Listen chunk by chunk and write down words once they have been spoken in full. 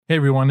Hey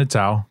everyone, it's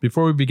Al.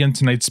 Before we begin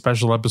tonight's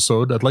special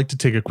episode, I'd like to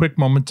take a quick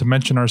moment to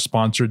mention our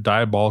sponsor,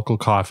 Diabolical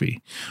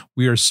Coffee.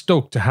 We are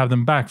stoked to have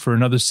them back for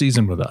another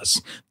season with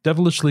us.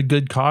 Devilishly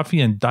good coffee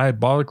and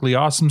diabolically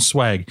awesome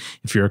swag.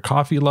 If you're a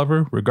coffee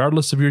lover,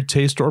 regardless of your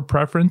taste or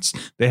preference,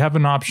 they have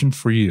an option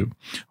for you.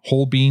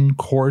 Whole bean,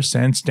 coarse,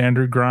 and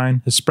standard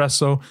grind,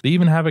 espresso, they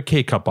even have a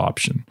K-cup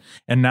option.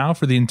 And now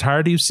for the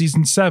entirety of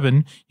Season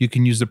 7, you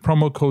can use the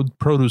promo code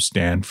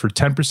PRODUCESTAND for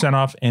 10%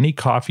 off any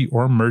coffee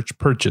or merch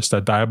purchased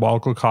at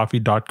diabolicalcoffee.com.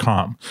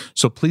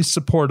 So please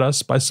support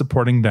us by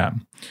supporting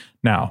them.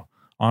 Now,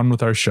 on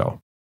with our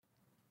show.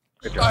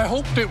 I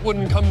hoped it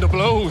wouldn't come to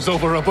blows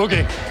over a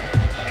boogie.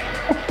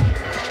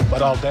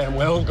 But I'll damn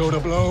well go to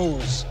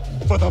blows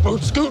for the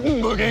boot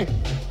scootin' boogie.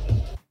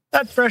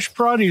 That fresh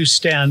produce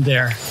stand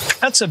there,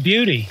 that's a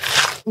beauty.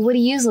 What do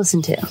you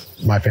listen to?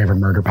 My favorite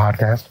murder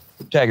podcast.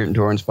 Taggart and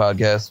Torrance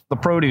podcast. The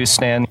produce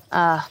stand.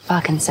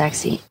 Fucking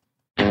sexy.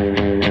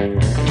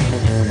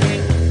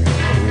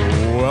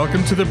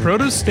 Welcome to the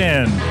Produce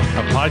Stand,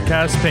 a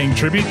podcast paying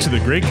tribute to the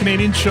great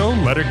Canadian show,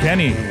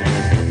 Letterkenny.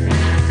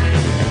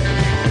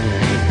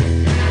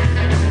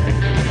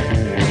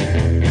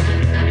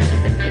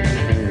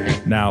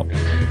 Now,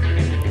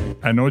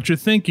 I know what you're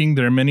thinking.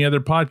 There are many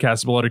other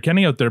podcasts about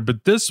Letterkenny out there,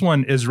 but this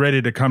one is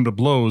ready to come to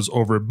blows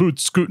over Boot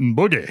Scootin'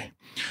 Boogie.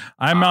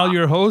 I'm Al,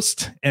 your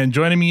host, and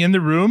joining me in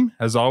the room,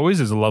 as always,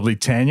 is the lovely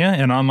Tanya,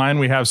 and online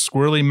we have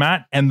Squirrely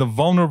Matt and the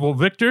vulnerable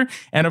Victor,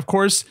 and of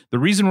course, the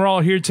reason we're all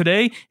here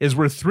today is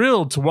we're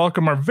thrilled to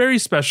welcome our very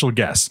special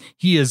guest.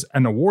 He is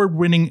an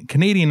award-winning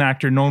Canadian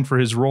actor known for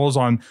his roles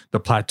on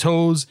The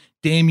Plateaus,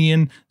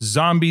 Damien,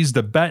 Zombies,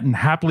 The Bet, and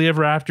Happily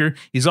Ever After.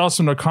 He's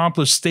also an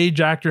accomplished stage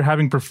actor,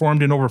 having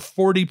performed in over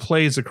 40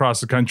 plays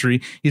across the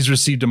country. He's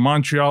received a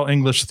Montreal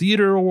English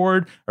Theatre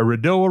Award, a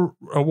Rideau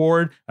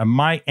Award, a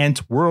My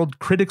Ent World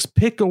Critics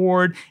Pick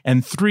Award,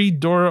 and 3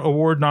 Dora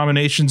Award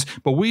nominations.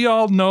 But we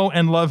all know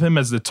and love him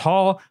as the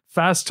tall,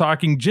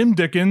 fast-talking Jim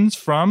Dickens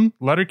from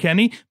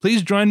Letterkenny.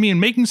 Please join me in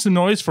making some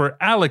noise for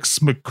Alex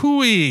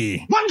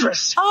McCooeye.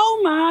 Wondrous!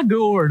 Oh my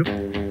god.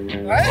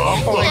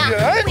 Oh my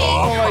god!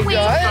 Oh my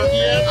god!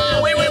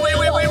 Wait.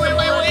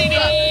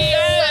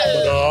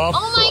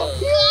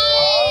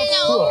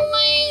 Oh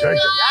my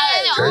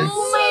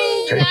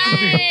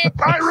god.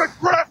 I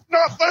regret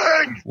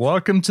nothing!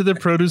 Welcome to the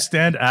Produce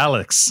Stand,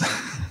 Alex.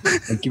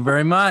 Thank you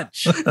very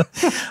much. Did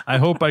I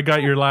hope I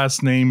got your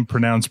last name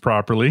pronounced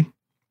properly.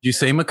 you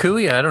say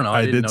McCooey? I don't know.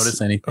 I didn't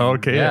notice anything.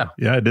 Okay. Yeah,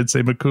 I did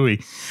say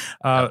McCooey.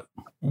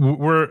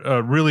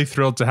 We're really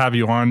thrilled to have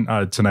you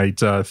on tonight.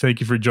 Thank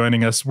you for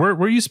joining us. Where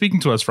are you speaking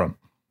to us from?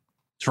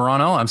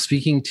 Toronto. I'm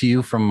speaking to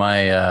you from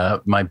my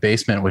my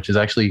basement, which is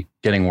actually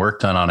getting work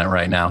done on it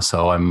right now.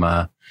 So I'm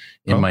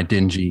in my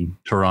dingy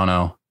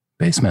Toronto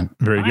basement.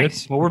 Very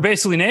Nice. good. Well, we're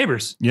basically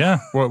neighbors. Yeah.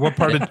 What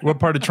part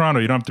of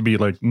Toronto? You don't have to be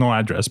like no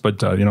address,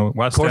 but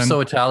West Corso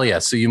End. Italia.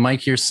 So you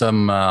might hear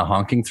some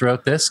honking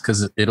throughout this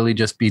because Italy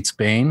just beat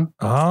Spain.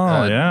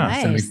 Oh yeah.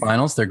 Nice.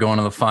 Semifinals. They're going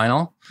to the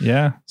final.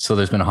 Yeah. So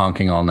there's been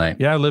honking all night.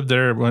 Yeah. I lived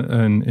there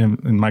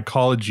in my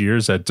college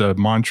years at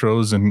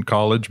Montrose in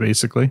college,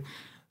 basically.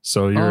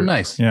 So you're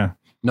nice. Yeah.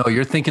 No,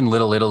 you're thinking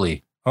Little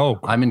Italy. Oh,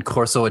 I'm in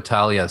Corso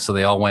Italia, so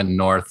they all went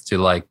north to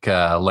like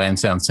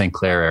Lansdowne, St.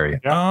 Clair area.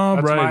 Oh,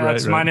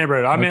 That's my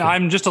neighborhood. I mean,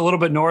 I'm just a little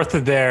bit north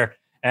of there,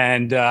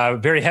 and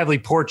very heavily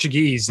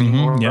Portuguese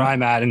where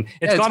I'm at, and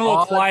it's gone a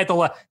little quiet.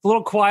 A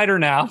little quieter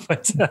now,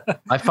 but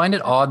I find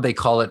it odd they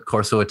call it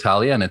Corso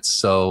Italia, and it's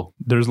so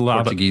there's a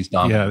lot Portuguese of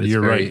dominant. Yeah,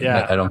 you're right.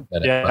 Yeah. I don't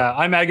get it. yeah,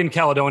 I'm Egg and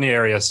Caledonia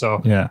area,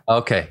 so Yeah.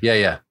 Okay.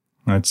 Yeah.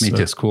 That's Me too.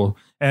 That's cool.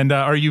 And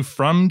are you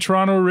from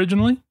Toronto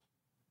originally?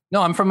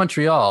 No, I'm from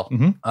Montreal.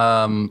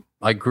 Mm-hmm.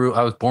 I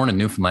was born in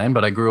Newfoundland,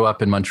 but I grew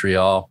up in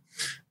Montreal,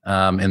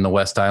 in the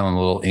West Island, a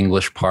little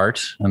English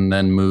part, and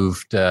then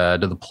moved to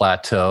the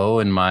Plateau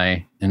in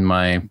my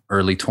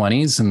early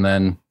 20s. And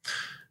then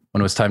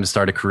when it was time to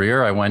start a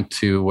career, I went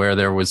to where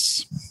there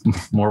was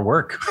more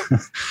work,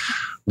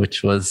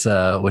 which was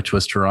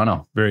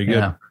Toronto. Very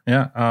good.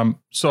 Yeah.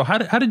 So how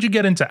did you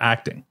get into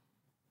acting?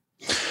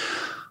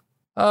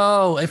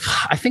 Oh,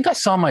 I think I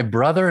saw my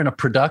brother in a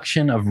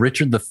production of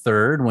Richard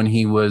III when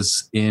he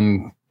was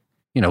in,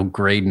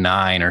 grade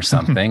 9 or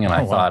something. And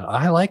I thought,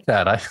 I like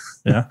that.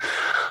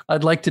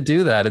 I'd like to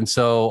do that. And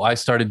so I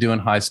started doing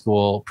high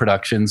school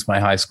productions.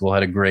 My high school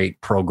had a great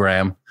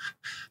program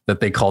that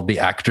they called the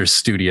Actors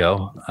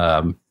Studio.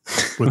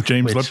 With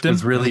James which Lipton?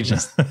 was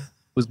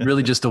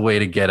really just a way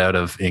to get out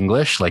of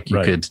English. Like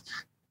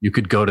you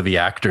could go to the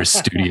Actors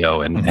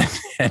Studio and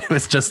it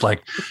was just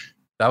like,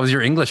 that was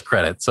your English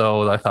credit.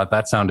 So I thought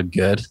that sounded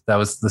good. That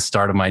was the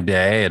start of my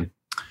day. And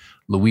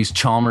Louise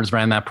Chalmers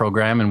ran that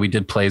program and we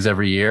did plays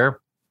every year.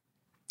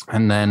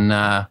 And then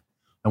I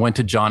went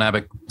to John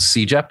Abbott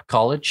CEGEP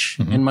College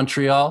in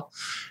Montreal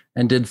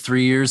and did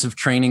 3 years of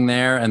training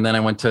there. And then I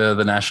went to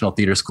the National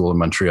Theatre School in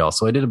Montreal.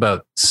 So I did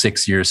about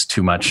 6 years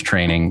too much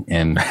training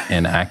in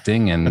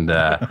acting and,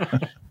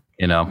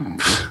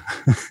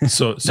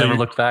 so never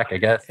looked back, I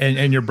guess.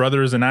 And your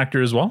brother is an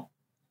actor as well?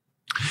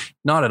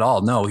 Not at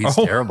all. No, he's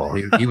terrible.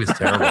 He was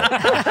terrible.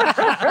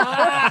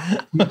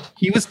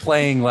 he was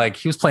playing like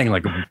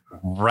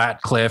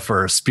Ratcliffe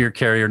or Spear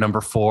Carrier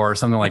number 4 or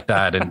something like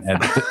that. And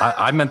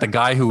I meant the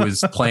guy who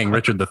was playing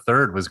Richard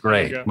III was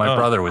great. My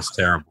brother was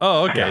terrible.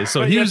 Oh, okay. Yeah.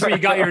 So but you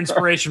got your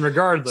inspiration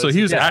regardless. So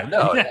he was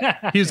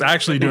he was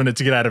actually doing it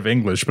to get out of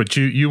English, but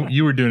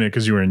you were doing it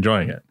because you were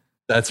enjoying it.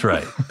 That's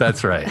right.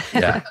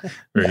 Yeah.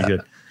 Very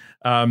good.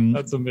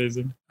 That's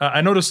amazing.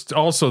 I noticed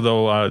also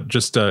though,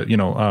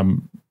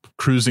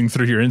 cruising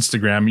through your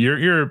Instagram,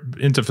 you're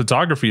into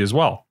photography as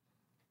well.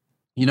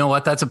 You know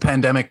what? That's a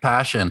pandemic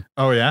passion.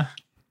 Oh yeah.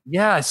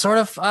 Yeah, I sort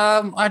of,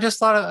 I just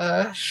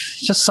thought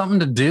just something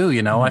to do,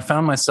 I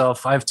found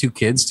myself, I have 2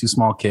 kids, 2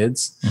 small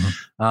kids.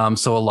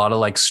 So a lot of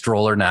like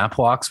stroller nap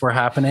walks were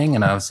happening.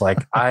 And I was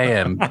like, I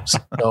am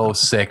so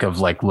sick of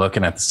like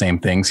looking at the same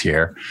things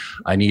here.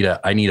 I need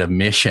a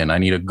mission. I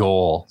need a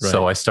goal. Right.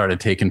 So I started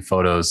taking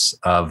photos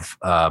of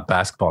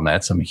basketball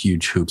nets. I'm a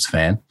huge hoops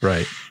fan.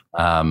 Right.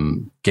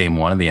 Game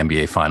 1 of the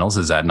NBA finals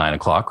is at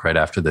 9:00 right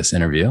after this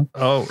interview.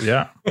 Oh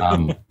yeah.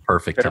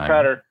 Perfect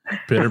time.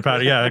 Pitter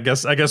patter. Yeah. I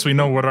guess we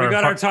know what we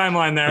got our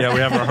timeline there. Yeah. We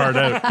have our heart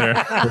out there.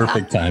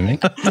 Perfect timing.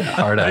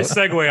 Hard out. Nice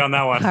segue on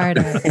that one. Hard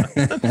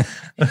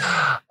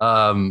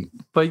out.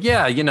 But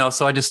yeah,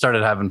 so I just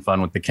started having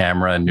fun with the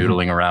camera and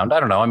noodling around. I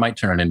don't know. I might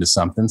turn it into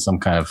something, some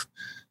kind of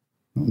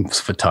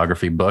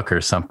photography book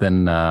or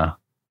something. Well,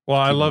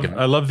 I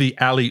love the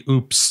alley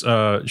oops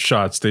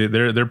shots.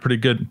 They're pretty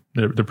good.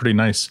 They're pretty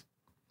nice.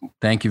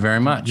 Thank you very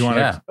much. You want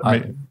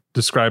to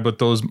describe what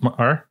those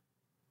are?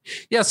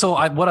 Yeah. So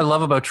what I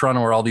love about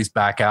Toronto are all these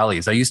back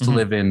alleys. I used to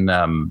live in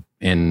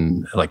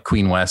like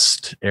Queen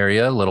West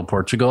area, Little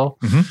Portugal,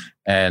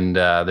 and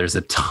there's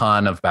a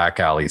ton of back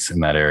alleys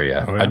in that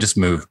area. Oh, yeah. I just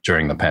moved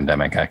during the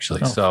pandemic,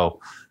 actually. Oh. So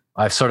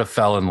I sort of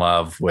fell in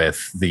love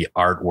with the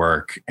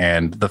artwork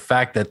and the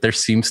fact that there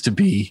seems to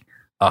be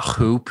a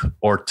hoop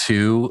or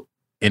 2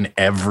 in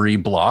every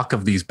block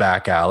of these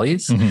back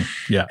alleys.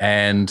 Yeah.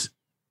 And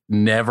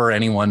never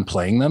anyone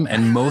playing them.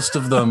 And most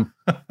of them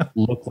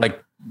look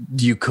like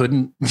you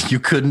couldn't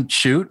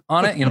shoot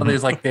on it.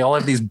 There's like, they all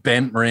have these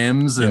bent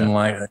rims and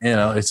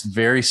it's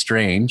very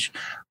strange,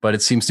 but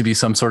it seems to be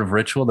some sort of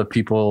ritual that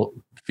people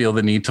feel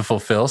the need to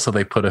fulfill. So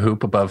they put a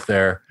hoop above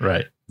their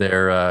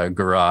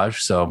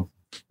garage. So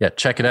yeah,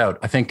 check it out.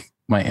 I think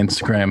my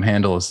Instagram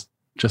handle is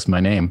just my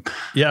name.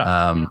 Yeah.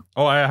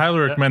 I highly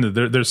recommend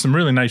it. There's some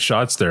really nice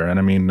shots there. And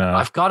I mean,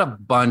 I've got a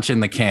bunch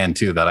in the can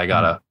too that I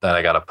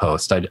gotta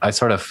post. I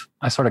sort of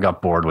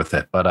got bored with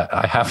it, but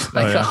I have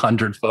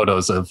 100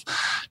 photos of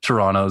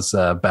Toronto's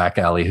back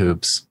alley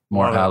hoops.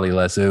 More alley,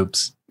 less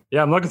oops.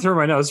 Yeah, I'm looking through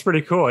my notes. It's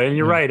pretty cool. And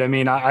you're right. I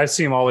mean, I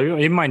see them all.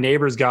 Even my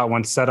neighbor's got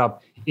one set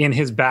up in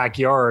his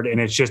backyard, and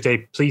it's just a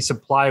piece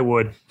of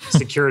plywood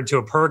secured to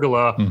a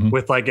pergola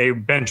with like a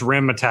bent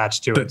rim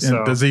attached to it.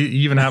 So does he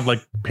even have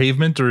like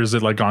pavement, or is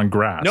it like on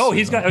grass? No,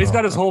 he's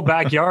got his whole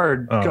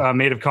backyard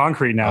made of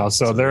concrete now.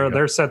 So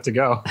they're set to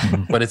go.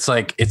 But it's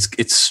like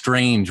it's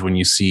strange when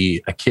you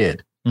see a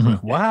kid.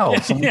 Wow.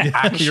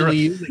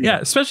 Actually,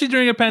 especially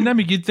during a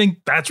pandemic, you'd think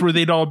that's where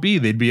they'd all be.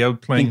 They'd be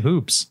out playing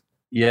hoops.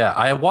 Yeah,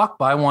 I walked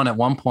by one at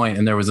one point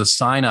and there was a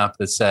sign up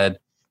that said,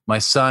 my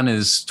son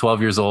is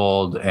 12 years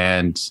old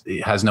and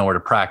has nowhere to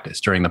practice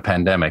during the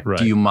pandemic. Right.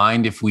 Do you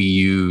mind if we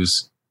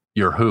use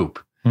your hoop?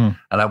 And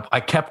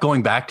I kept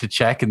going back to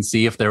check and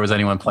see if there was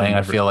anyone playing.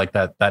 I feel like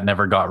that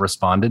never got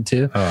responded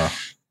to.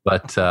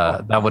 But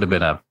that would have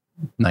been a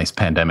nice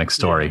pandemic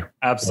story. Yeah,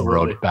 absolutely.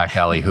 Road back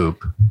alley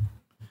hoop.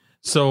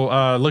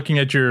 So looking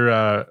at your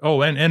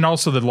and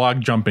also the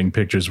log jumping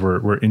pictures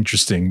were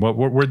interesting.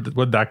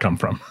 Where'd that come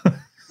from?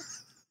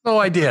 No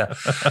idea.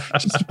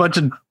 Just a bunch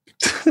of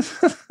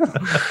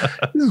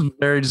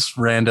very just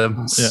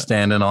random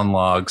standing on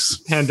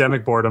logs.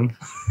 Pandemic boredom.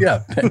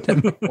 Yeah,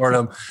 pandemic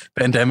boredom,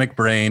 pandemic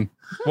brain.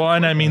 Well,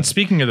 and I mean,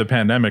 speaking of the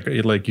pandemic,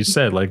 like you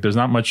said, like there's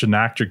not much an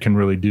actor can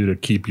really do to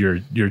keep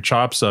your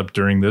chops up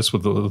during this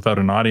without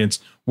an audience.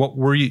 What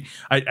were you?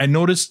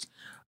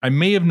 I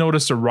may have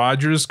noticed a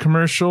Rogers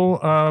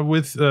commercial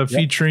with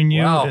featuring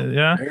you. Wow.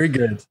 Yeah, very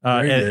good.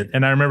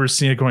 And I remember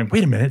seeing it, going,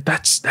 "Wait a minute,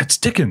 that's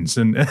Dickens."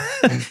 And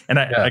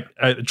I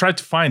tried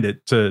to find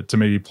it to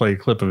maybe play a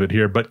clip of it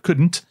here, but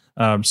couldn't.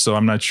 So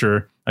I'm not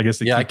sure. I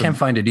guess I can't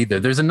find it either.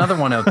 There's another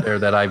one out there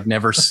that I've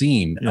never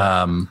seen.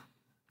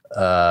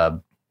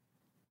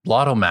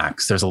 Lotto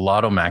Max. There's a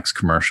Lotto Max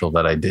commercial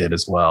that I did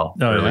as well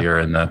earlier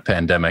in the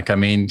pandemic. I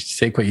mean,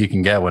 take what you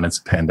can get when it's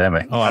a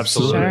pandemic. Oh,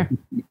 absolutely. Sure.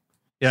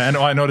 Yeah, and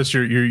I noticed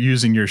you're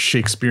using your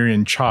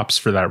Shakespearean chops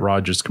for that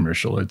Rogers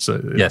commercial.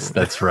 Yes,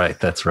 that's right.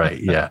 That's right.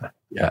 Yeah.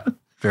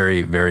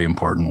 Very, very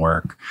important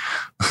work.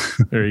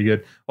 Very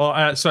good.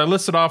 Well, so I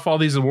listed off all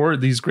these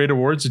great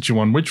awards that you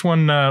won. Which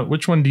one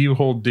do you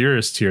hold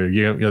dearest here?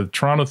 You have the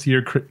Toronto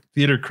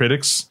Theatre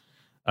Critics,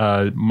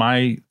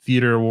 My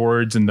Theatre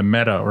Awards, and the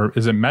Meta, or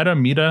is it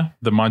Meta,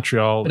 the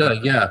Montreal?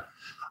 Yeah,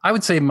 I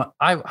would say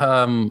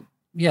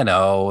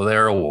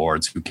they're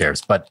awards. Who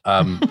cares? But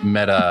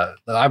Meta,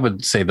 I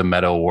would say the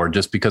Meta Award,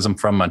 just because I'm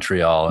from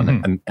Montreal,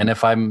 and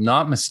if I'm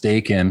not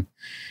mistaken,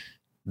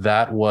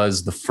 that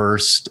was the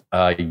first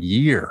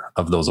year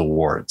of those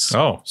awards.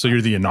 Oh, so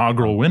you're the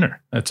inaugural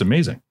winner. That's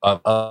amazing.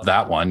 Of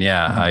that one,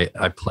 yeah.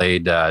 Mm-hmm. I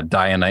played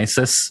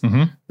Dionysus,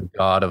 the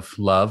god of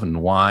love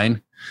and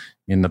wine,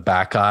 in the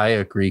Bacchae,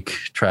 a Greek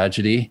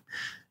tragedy.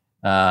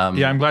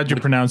 I'm glad you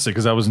pronounced it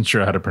because I wasn't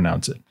sure how to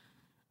pronounce it.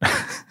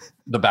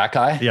 The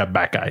Bacchae? Yeah,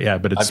 Bacchae. Yeah,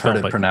 but it's I've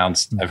heard it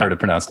pronounced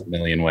a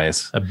million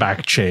ways. A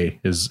Bacchae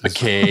is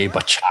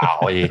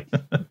Bacchae.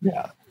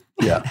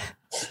 Yeah.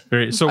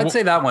 So I'd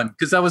say that one,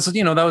 because that was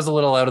a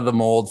little out of the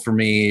mold for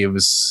me. It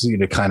was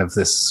kind of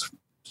this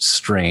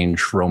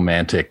strange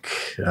romantic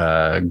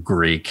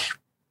Greek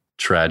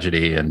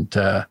tragedy, and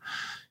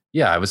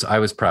I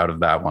was proud of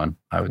that one.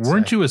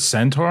 Weren't you a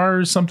centaur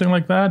or something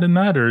like that in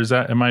that, or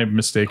am I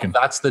mistaken?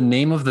 That's the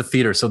name of the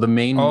theater. So the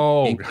main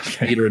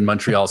theater in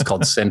Montreal is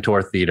called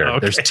Centaur Theater. Okay.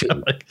 There's two,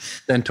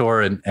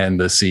 Centaur and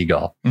the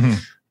Seagull.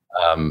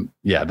 Mm-hmm.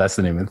 That's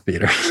the name of the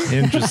theater.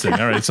 Interesting.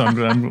 All right, so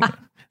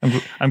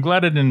I'm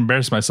glad I didn't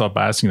embarrass myself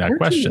by asking that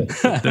question.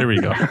 There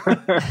we go.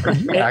 Are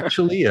you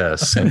actually a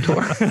centaur?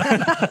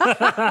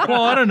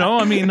 Well, I don't know.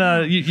 I mean,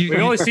 we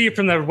only see you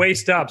from the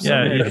waist up. So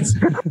yeah,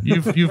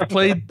 you've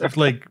played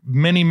like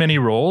many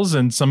roles,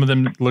 and some of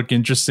them look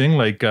interesting.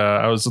 Like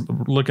I was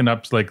looking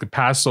up like the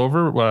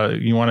Passover.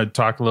 You want to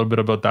talk a little bit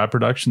about that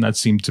production? That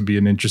seemed to be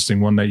an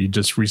interesting one that you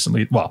just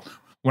recently. Well,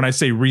 when I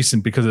say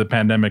recent, because of the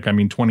pandemic, I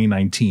mean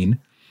 2019.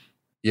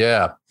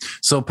 Yeah.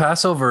 So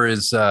Passover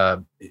is,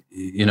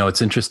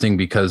 it's interesting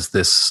because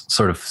this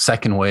sort of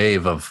second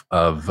wave of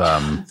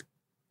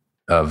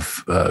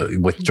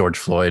with George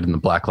Floyd and the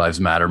Black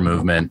Lives Matter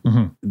movement,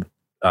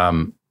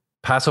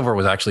 Passover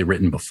was actually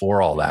written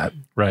before all that.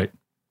 Right.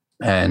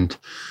 And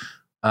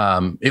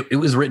it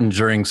was written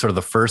during sort of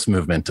the first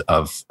movement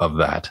of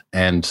that.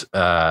 And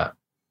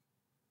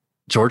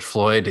George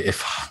Floyd,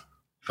 if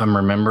I'm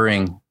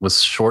remembering,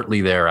 was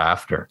shortly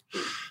thereafter.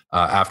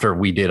 After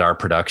we did our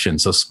production.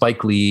 So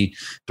Spike Lee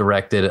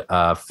directed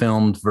a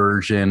filmed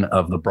version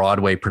of the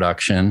Broadway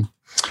production,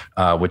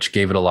 which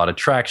gave it a lot of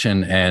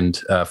traction. And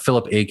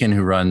Philip Aiken,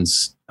 who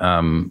runs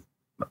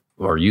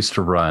or used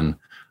to run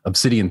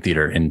Obsidian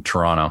Theater in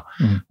Toronto,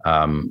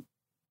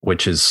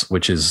 which is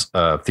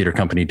a theater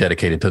company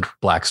dedicated to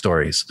Black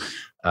stories.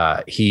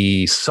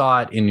 He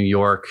saw it in New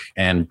York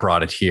and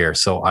brought it here.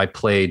 So I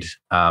played...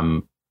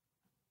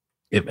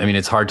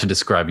 it's hard to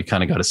describe. You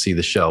kind of got to see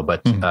the show,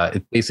 but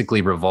it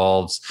basically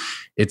revolves.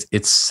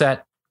 It's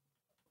set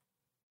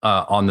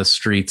on the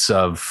streets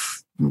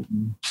of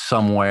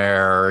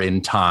somewhere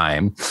in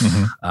time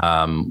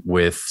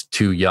with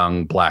two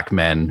young Black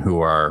men who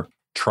are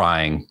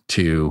trying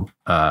to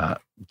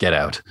get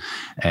out.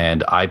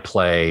 And I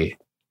play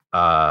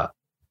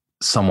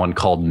someone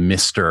called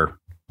Mr.,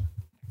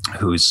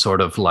 who's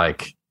sort of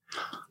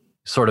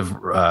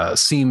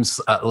seems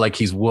like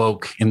he's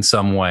woke in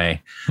some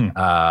way,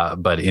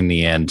 but in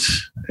the end,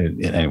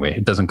 anyway,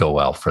 it doesn't go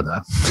well for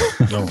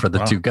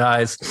the two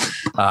guys.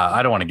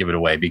 I don't want to give it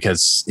away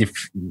because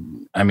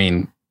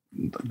the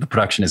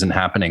production isn't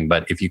happening,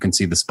 but if you can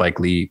see the Spike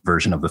Lee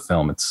version of the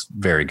film, it's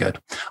very good.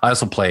 I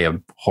also play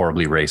a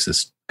horribly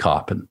racist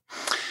cop, and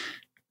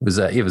it's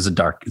a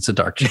dark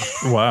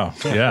show. Wow.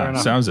 Yeah.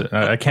 Sounds it.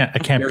 I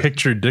can't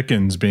picture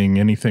Dickens being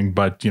anything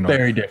but,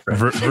 very different,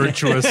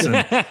 virtuous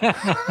and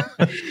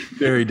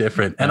very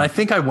different. And I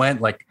think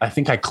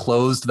I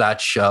closed that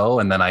show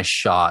and then I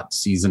shot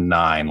season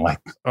 9,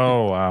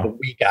 a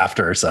week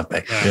after or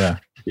something. Yeah.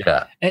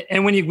 Yeah.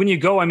 And when you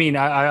go,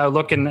 I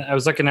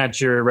was looking at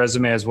your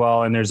resume as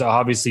well, and there's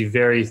obviously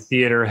very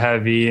theater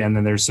heavy, and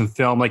then there's some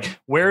film. Like,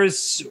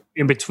 where's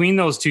in between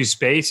those two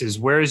spaces?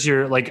 Where's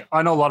your,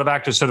 I know a lot of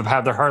actors sort of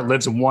have their heart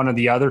lives in one or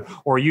the other,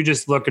 or are you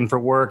just looking for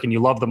work and you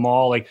love them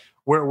all? Like,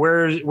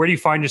 where do you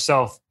find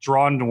yourself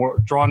drawn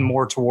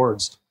more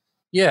towards?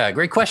 Yeah,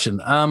 great question.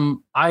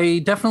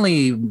 I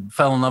definitely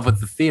fell in love with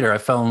the theater. I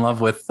fell in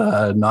love with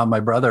not my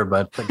brother,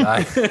 but the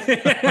guy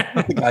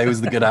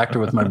who's the good actor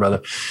with my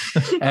brother,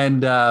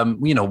 and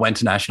went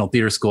to National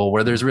Theater School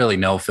where there's really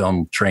no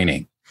film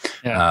training.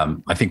 Yeah.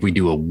 I think we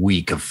do a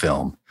week of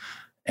film,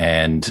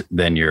 and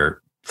then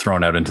you're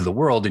thrown out into the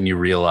world, and you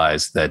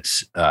realize that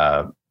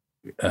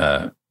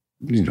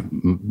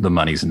the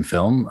money's in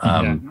film,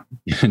 and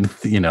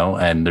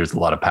there's a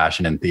lot of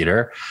passion in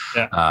theater,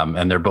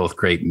 and they're both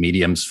great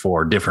mediums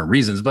for different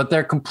reasons, but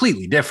they're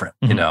completely different,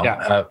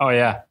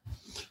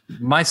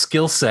 my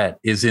skill set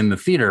is in the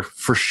theater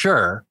for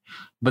sure,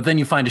 but then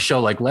you find a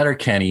show like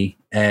Letterkenny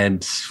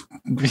and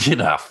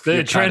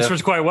it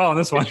transfers quite well in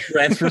this one.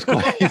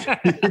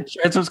 It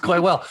transfers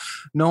quite well.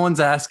 No one's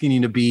asking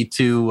you to be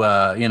too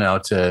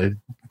to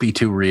be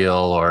too real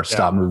or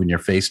stop moving your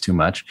face too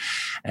much,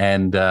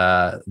 and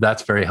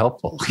that's very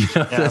helpful.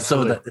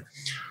 So that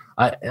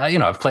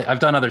I've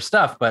done other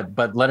stuff,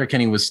 but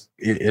Letterkenny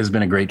has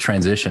been a great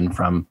transition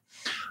from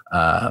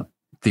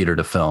theater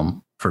to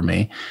film for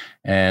me,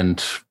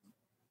 and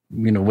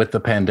with the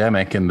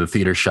pandemic and the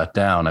theater shut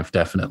down, I've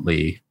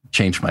definitely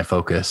changed my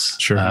focus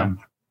to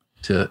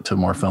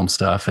more film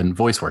stuff and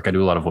voice work. I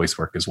do a lot of voice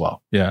work as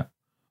well. Yeah.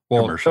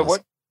 Well,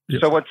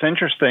 So what's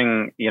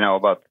interesting,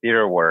 about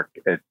theater work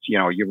is,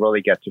 you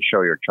really get to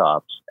show your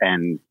chops.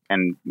 And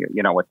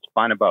what's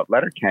fun about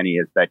Letterkenny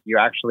is that you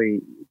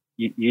actually,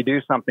 you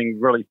do something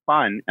really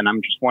fun. And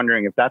I'm just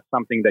wondering if that's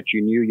something that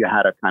you knew you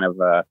had a kind of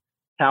a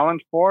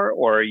talent for,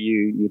 or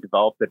you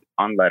developed it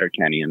on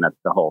Letterkenny, and that's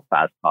the whole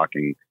fast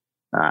talking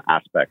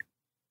aspect.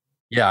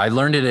 Yeah, I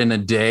learned it in a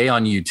day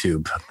on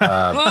YouTube.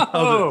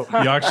 The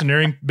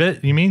auctioneering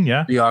bit, you mean?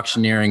 Yeah. The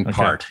auctioneering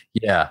part.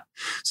 Yeah.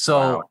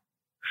 So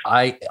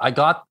I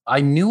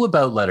knew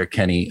about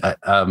Letterkenny. I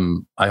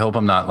hope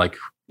I'm not like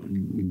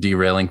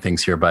derailing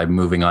things here by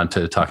moving on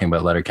to talking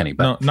about Letterkenny.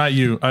 But no, not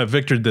you.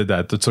 Victor did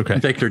that. That's okay.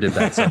 Victor did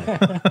that. So.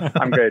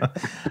 I'm good.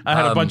 I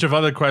had a bunch of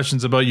other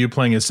questions about you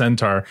playing a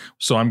centaur,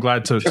 so I'm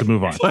glad to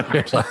move on.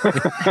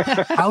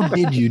 How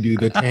did you do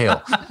the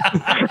tail?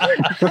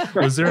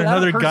 Was there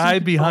another guy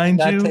behind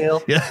you?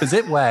 Tail? Yeah. Is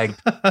it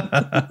wagged?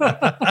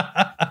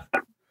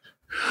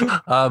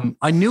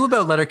 I knew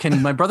about Letterkenny.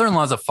 My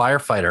brother-in-law is a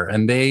firefighter,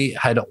 and they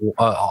had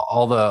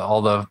all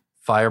the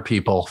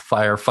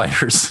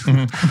firefighters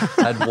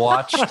had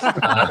watched.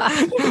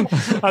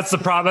 That's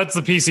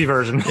the PC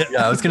version.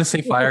 Yeah, I was going to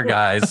say fire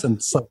guys,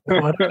 and so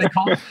what are they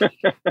called?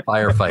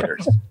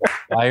 Firefighters,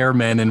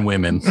 firemen and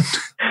women.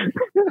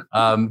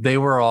 They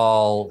were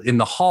all in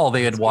the hall.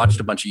 They had watched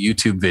a bunch of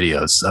YouTube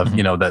videos of,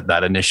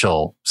 that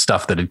initial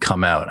stuff that had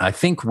come out. I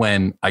think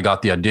when I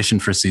got the audition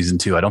for season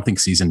 2, I don't think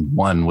season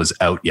 1 was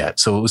out yet.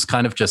 So it was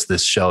kind of just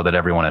this show that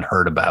everyone had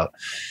heard about.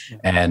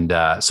 And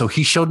so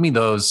he showed me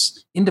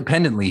those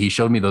independently. He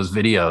showed me those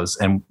videos,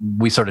 and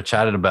we sort of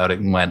chatted about it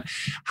and went,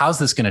 how's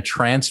this going to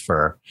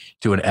transfer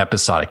to an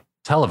episodic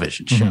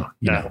television show?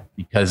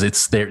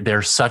 Because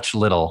they're such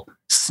little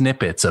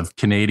snippets of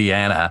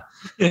Canadiana.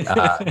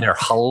 They're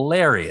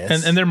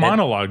hilarious, and they're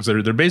monologues.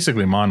 They're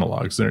basically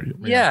monologues.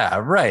 Yeah,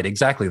 right,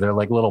 exactly. They're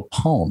like little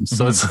poems.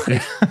 So it's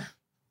like,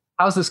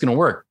 how's this going to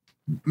work?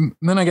 And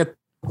then I get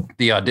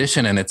the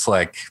audition, and it's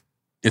like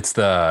it's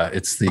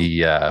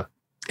the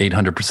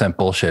 800%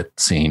 bullshit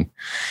scene,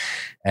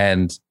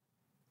 and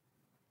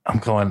I'm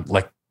going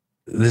like,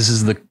 this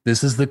is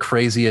the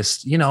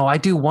craziest. I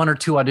do 1 or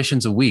 2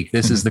 auditions a week.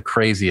 This is the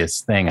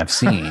craziest thing I've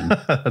seen.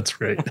 That's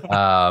great.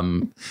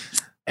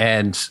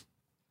 And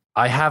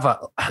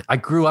I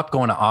grew up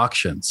going to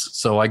auctions.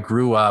 So I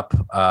grew up,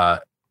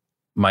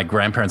 my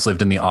grandparents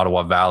lived in the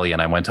Ottawa Valley,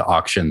 and I went to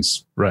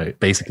auctions. Right.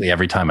 Basically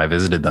every time I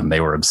visited them, they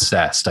were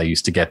obsessed. I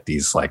used to get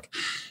these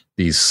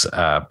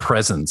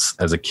presents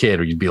as a kid,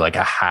 where you'd be like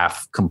a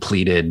half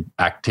completed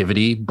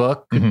activity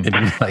book. And you'd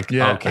be like,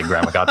 okay,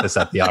 grandma got this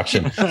at the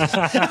auction.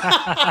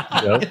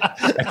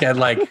 I had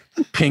like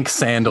pink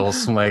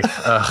sandals. I'm like,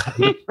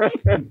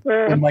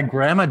 when my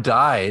grandma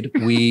died,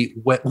 we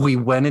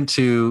went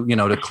into,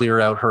 to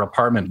clear out her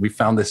apartment. We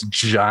found this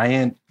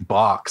giant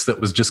box that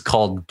was just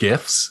called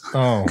gifts.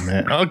 Oh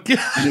man. Okay.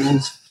 It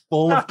was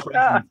full of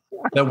presents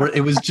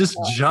it was just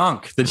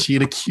junk that she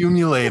had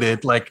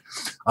accumulated, like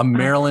a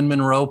Marilyn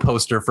Monroe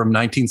poster from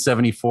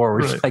 1974,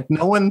 where she's like,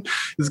 no one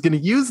is going to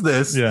use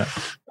this. Yeah.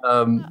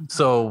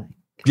 So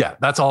yeah,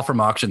 that's all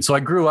from auction. So I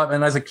grew up,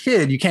 and as a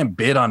kid, you can't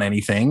bid on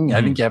anything.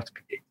 I think you have to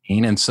be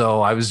 18. And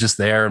so I was just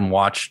there and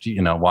watched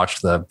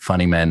the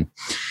funny men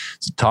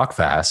talk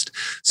fast.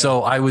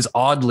 So I was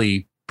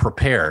oddly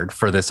prepared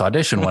for this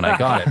audition when I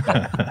got it.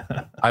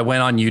 I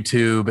went on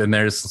YouTube, and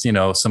there's,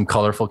 some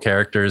colorful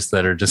characters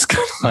that are just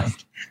kind of like,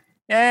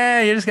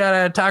 yeah, you just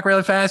gotta talk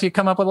really fast. You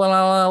come up with a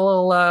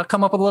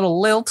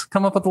little lilt,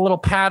 come up with a little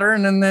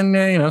pattern, and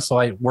then So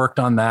I worked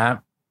on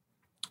that,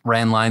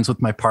 ran lines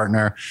with my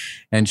partner,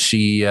 and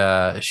she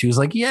was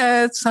like,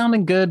 "Yeah, it's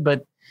sounding good,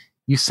 but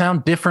you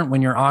sound different when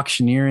you're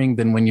auctioneering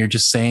than when you're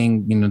just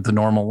saying, the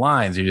normal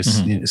lines. You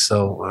just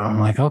so I'm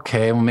like,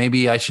 okay, well,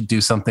 maybe I should do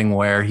something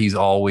where he's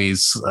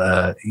always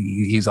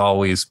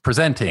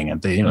presenting,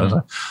 and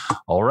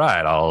all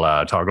right,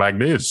 I'll talk like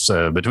this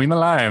between the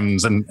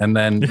lines, and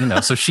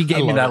then so she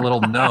gave me that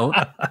little note,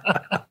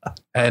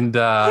 and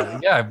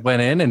I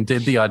went in and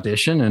did the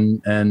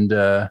audition and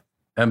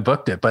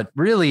booked it. But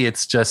really,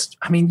 it's just,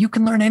 you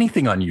can learn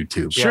anything on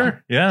YouTube.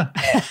 Sure, yeah.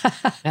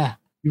 Yeah.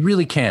 You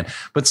really can.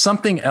 But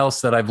something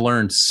else that I've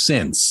learned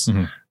since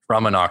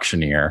from an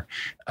auctioneer,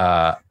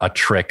 a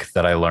trick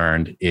that I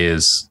learned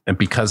is, and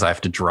because I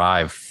have to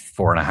drive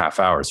 4.5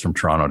 hours from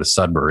Toronto to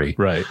Sudbury,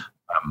 right,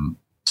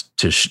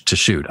 to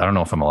shoot. I don't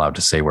know if I'm allowed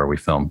to say where we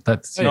filmed.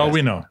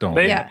 We know. Don't.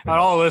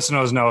 All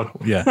listeners know.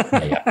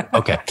 Yeah.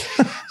 Okay.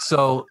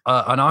 So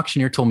an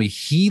auctioneer told me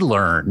he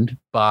learned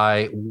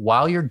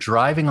while you're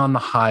driving on the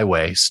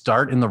highway,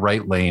 start in the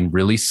right lane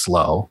really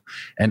slow,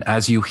 and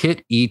as you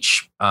hit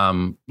each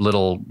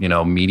little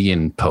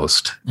median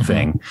post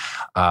thing,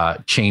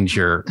 change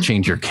your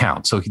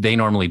count. So they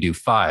normally do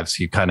 5.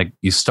 So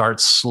you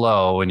start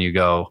slow and you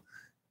go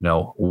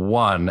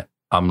 1.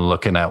 I'm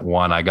looking at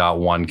 1. I got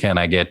 1. Can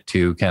I get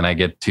 2? Can I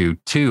get 2?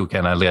 2.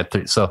 Can I get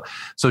 3? So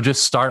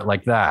just start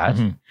like that,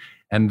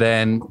 and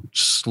then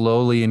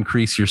slowly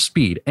increase your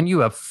speed, and you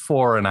have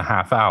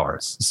 4.5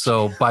 hours.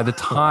 So by the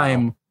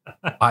time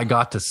I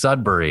got to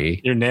Sudbury,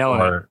 you're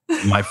nailing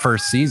it. My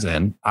first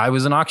season, I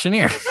was an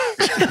auctioneer.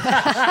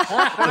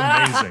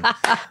 Amazing.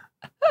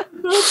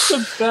 That's the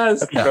best.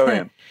 That's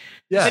brilliant.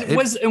 Yeah.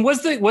 And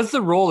was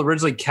the role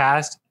originally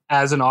cast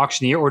as an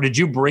auctioneer, or did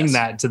you bring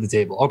that to the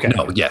table? Okay.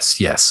 No,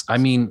 yes. I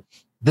mean,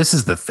 this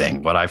is the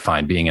thing. What I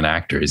find being an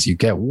actor is you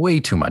get way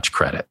too much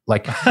credit.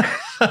 Like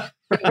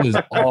it was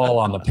all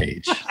on the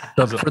page.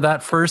 So for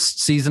that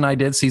first season I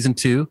did, season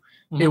 2,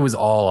 it was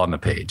all on the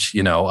page.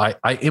 You know,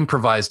 I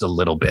improvised a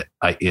little bit.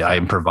 I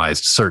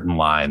improvised certain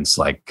lines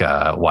like,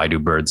 why do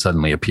birds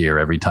suddenly appear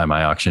every time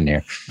I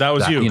auctioneer? That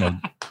was you. You know,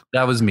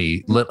 that was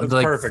me. Like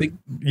perfect.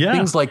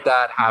 Things like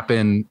that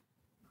happen.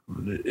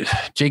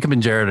 Jacob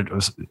and Jared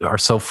are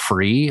so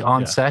free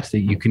on set that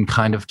you can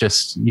kind of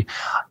just,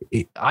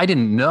 I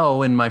didn't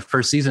know in my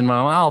first season,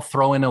 well, I'll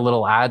throw in a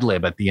little ad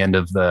lib at the end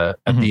of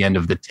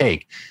the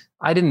take.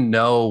 I didn't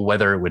know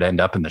whether it would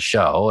end up in the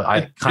show.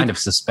 I kind of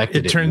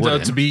suspected it turns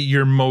out to be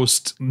your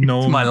most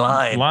known my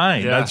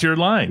line. Yeah. That's your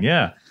line.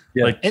 Yeah.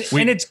 Yeah. Like,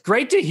 and it's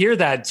great to hear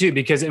that too,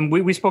 because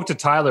we spoke to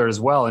Tyler as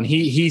well, and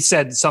he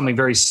said something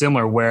very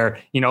similar where,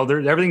 you know,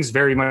 everything's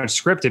very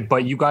much scripted,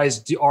 but you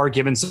guys are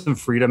given some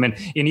freedom, and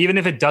even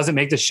if it doesn't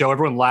make the show,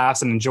 everyone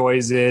laughs and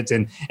enjoys it,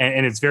 and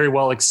it's very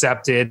well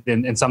accepted,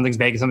 and some things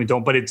make it, some things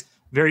don't, but it's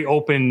very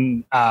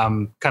open,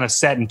 kind of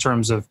set in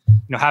terms of, you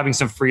know, having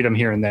some freedom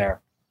here and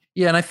there.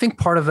 Yeah, and I think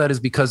part of that is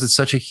because it's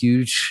such a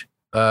huge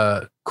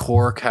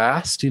core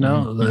cast. You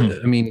know,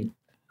 I mean,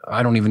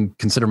 I don't even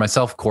consider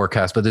myself core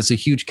cast, but it's a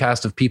huge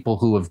cast of people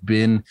who have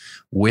been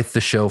with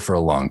the show for a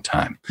long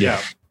time. Yeah.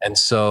 And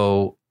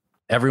so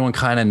everyone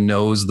kind of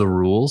knows the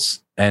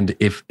rules. And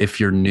if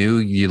you're new,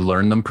 you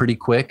learn them pretty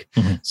quick.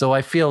 So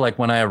I feel like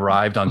when I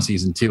arrived on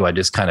season 2, I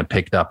just kind of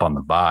picked up on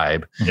the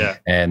vibe. Yeah.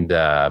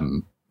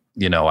 And,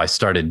 you know, I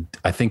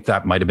think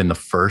that might've been the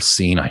first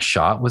scene I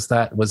shot was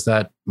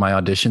that my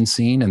audition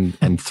scene,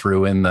 and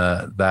threw in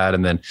that.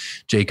 And then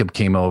Jacob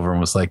came over and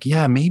was like,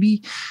 yeah,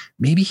 maybe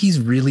he's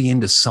really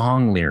into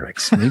song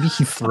lyrics. Maybe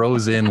he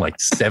throws in like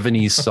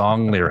 70s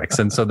song lyrics.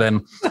 And so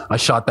then I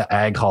shot the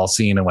Ag Hall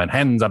scene and went,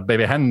 hands up,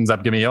 baby, hands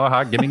up. Give me your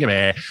heart. Give me.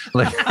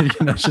 Like,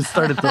 you know, just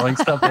started throwing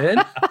stuff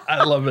in.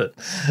 I love it.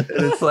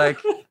 And it's like,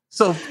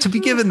 so to be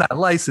given that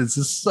license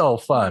is so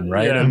fun,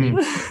 right? Yeah. I mean,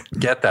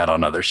 get that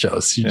on other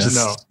shows. You just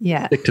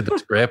stick to the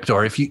script,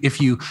 or if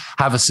you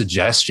have a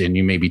suggestion,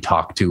 you maybe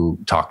talk to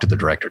the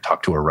director,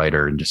 talk to a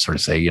writer, and just sort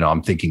of say, you know,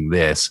 I'm thinking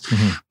this,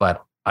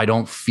 but I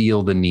don't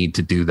feel the need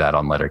to do that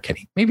on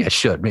Letterkenny. Maybe I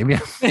should. Maybe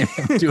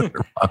I'm doing it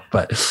wrong,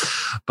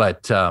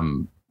 but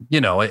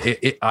you know,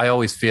 I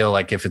always feel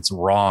like if it's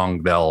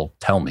wrong, they'll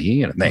tell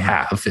me, and they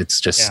have.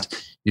 It's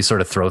just you sort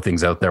of throw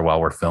things out there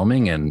while we're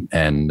filming,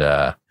 and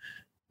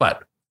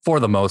but for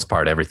the most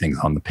part, everything's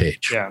on the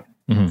page. Yeah.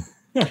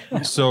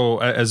 So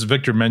as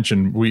Victor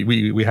mentioned,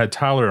 we had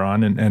Tyler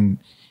on, and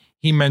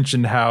he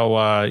mentioned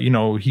how, you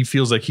know, he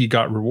feels like he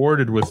got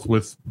rewarded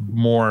with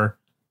more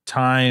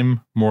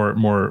time, more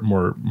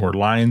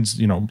lines,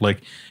 you know,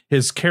 like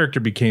his character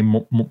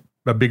became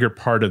a bigger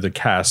part of the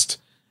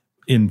cast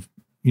in,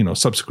 you know,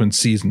 subsequent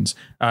seasons.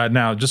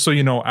 Now, just so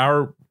you know,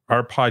 our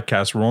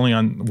podcast,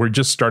 we're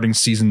just starting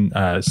season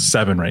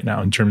 7 right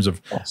now in terms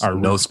of our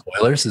no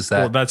spoilers. Is that?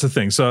 Well, that's the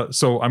thing. So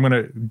I'm going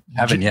to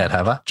haven't yet,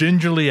 have I?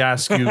 Gingerly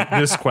ask you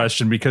this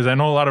question, because I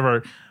know a lot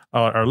of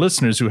our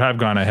listeners who have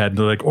gone ahead,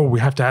 they're like, oh, we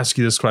have to ask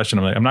you this question.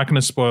 I'm like, I'm not going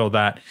to spoil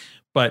that,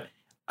 but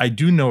I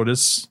do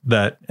notice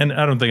that, and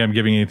I don't think I'm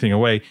giving anything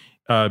away.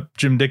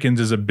 Jim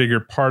Dickens is a bigger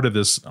part of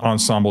this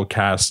ensemble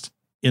cast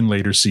in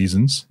later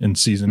seasons, in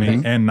season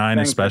 8 and 9,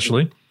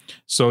 especially.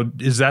 So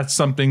is that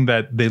something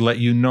that they let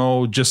you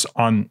know just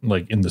on,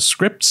 like, in the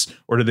scripts,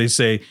 or do they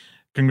say,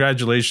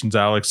 congratulations,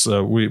 Alex,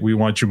 we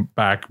want you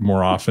back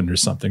more often or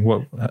something?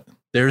 What?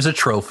 There's a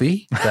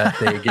trophy that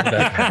they get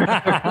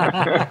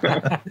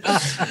back.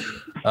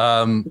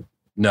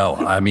 No,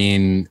 I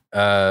mean,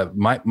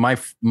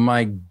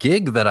 my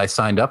gig that I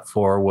signed up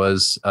for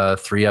was a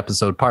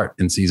 3-episode part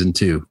in season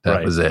 2.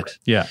 That was it.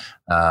 Yeah.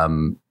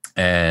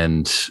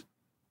 And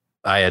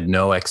I had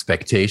no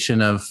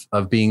expectation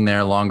of being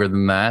there longer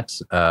than that.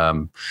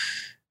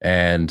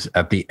 And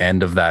at the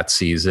end of that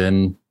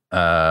season,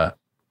 or,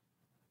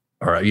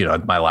 you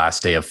know, my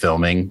last day of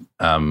filming,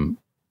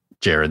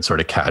 Jared sort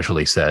of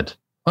casually said,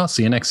 well,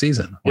 see you next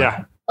season.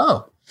 Yeah.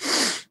 Oh,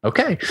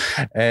 okay.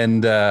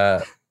 And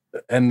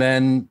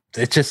then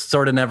it just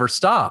sort of never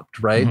stopped.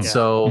 Right. Yeah.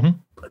 So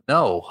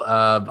no,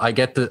 I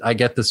get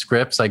the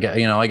scripts. I get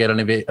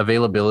an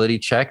availability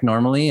check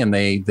normally, and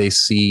they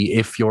see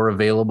if you're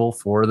available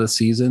for the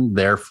season.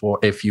 Therefore,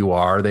 if you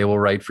are, they will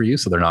write for you.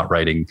 So they're not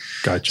writing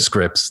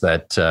scripts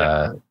that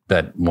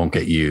won't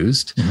get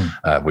used,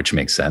 which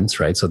makes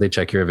sense, right? So they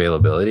check your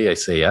availability. I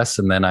say yes,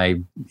 and then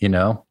I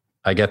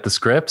get the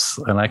scripts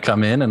and I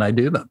come in and I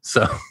do them.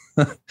 So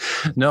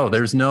no,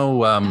 there's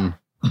no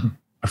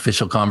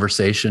official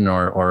conversation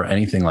or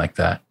anything like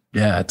that.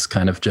 Yeah, it's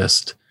kind of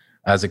just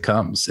as it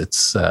comes.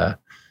 It's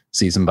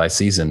season by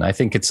season. I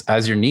think it's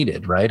as you're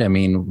needed, right? I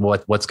mean,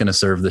 what's going to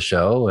serve the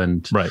show,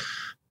 and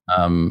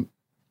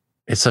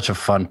it's such a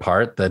fun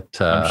part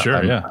that I'm sure.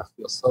 I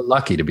feel so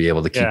lucky to be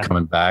able to keep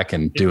coming back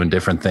and doing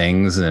different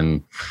things,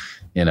 and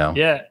you know.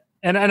 Yeah.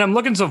 And I'm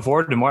looking so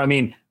forward to more. I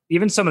mean,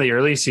 even some of the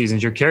early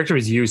seasons, your character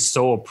was used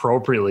so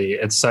appropriately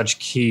at such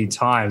key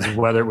times,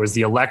 whether it was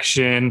the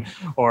election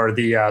or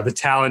the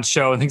talent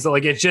show and things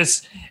like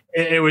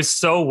it was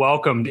so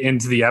welcomed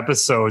into the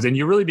episodes, and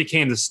you really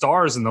became the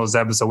stars in those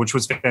episodes, which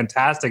was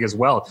fantastic as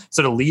well.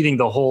 Sort of leading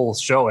the whole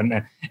show,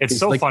 and it's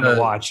so fun to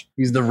watch.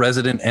 He's the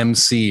resident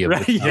MC of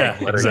the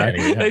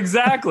exactly. Yeah.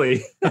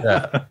 Exactly.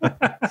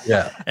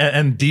 Yeah.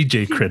 And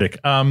DJ critic.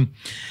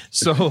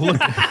 So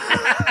look.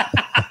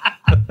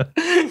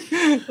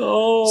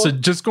 So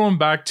just going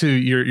back to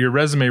your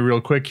resume real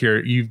quick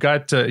here, you've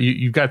got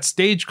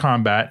stage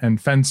combat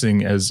and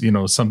fencing as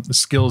some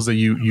skills that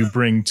you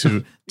bring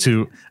to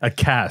a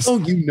cast.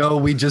 Oh,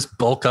 we just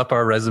bulk up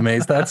our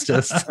resumes. That's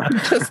just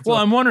well,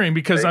 I'm wondering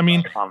because I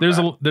mean there's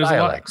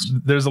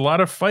a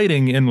lot of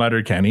fighting in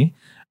Letterkenny.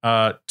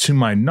 To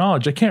my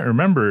knowledge, I can't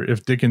remember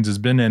if Dickens has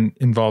been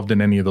involved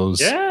in any of those.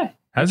 Yeah,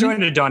 has he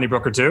joined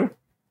Donnybrook or two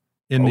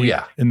in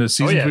the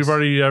seasons we've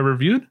already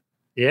reviewed.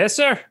 Yes,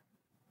 sir.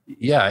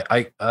 Yeah,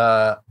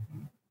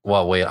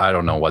 well, wait, I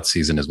don't know what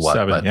season is what.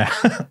 7, but yeah.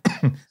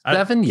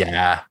 7,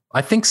 yeah.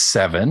 I think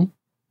 7.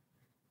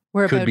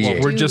 We're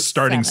just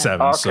starting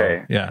 7. Okay.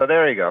 So, yeah. So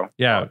there you go.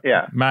 Yeah.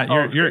 Yeah. Matt,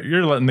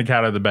 you're letting the cat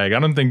out of the bag. I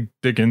don't think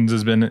Dickens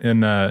has been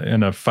in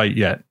a fight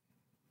yet.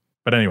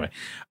 But anyway,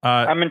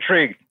 I'm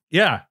intrigued.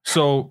 Yeah.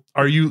 So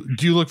do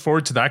you look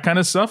forward to that kind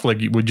of stuff? Like,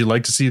 would you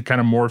like to see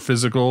kind of more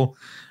physical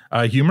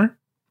humor?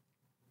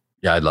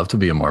 Yeah, I'd love to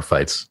be in more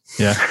fights.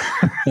 Yeah.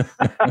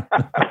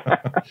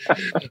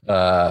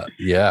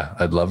 Yeah,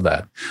 I'd love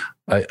that.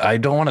 I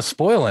don't want to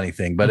spoil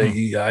anything, but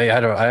I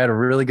had a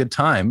really good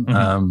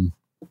time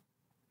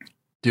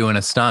doing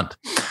a stunt.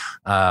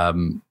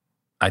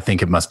 I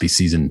think it must be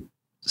season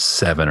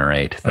 7 or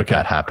 8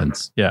 that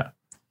happens. Yeah.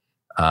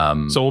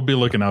 So we'll be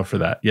looking out for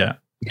that. Yeah.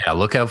 Yeah,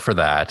 look out for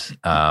that.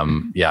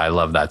 Yeah, I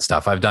love that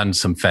stuff. I've done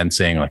some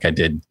fencing, like I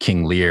did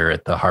King Lear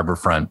at the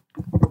Harborfront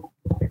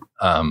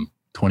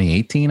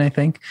 2018, I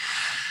think,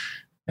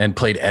 and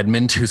played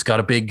Edmund, who's got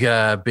a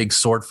big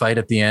sword fight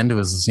at the end. It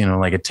was,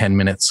 like a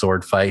 10-minute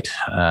sword fight,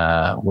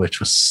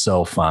 which was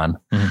so fun.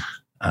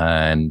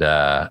 And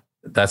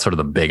that's sort of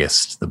the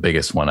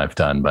biggest one I've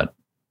done, but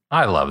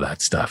I love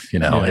that stuff.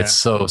 It's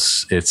so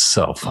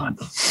fun.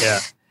 Yeah.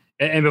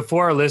 And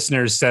before our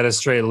listeners set us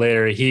straight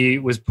later, he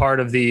was part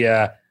of he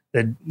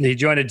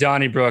joined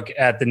Donnybrook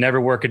at the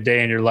Never Work a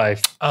Day in Your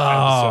Life.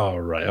 Oh,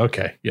 right.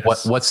 Okay.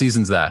 Yes. What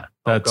season's that?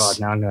 That's,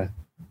 now I'm gonna.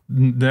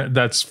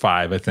 That's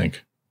 5, I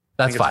think.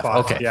 That's 5.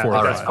 Okay. Yeah, 4.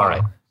 All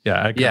right.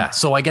 Yeah.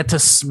 So I got to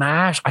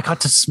smash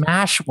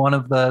one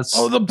of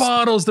the the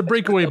bottles, the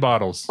breakaway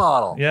bottles.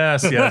 Bottle.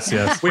 Yes.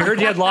 We heard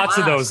you had lots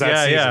of those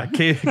that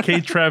season. Yeah.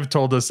 Kate Trev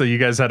told us that you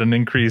guys had an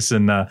increase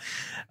in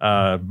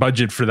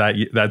budget for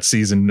that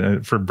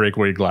season for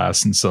breakaway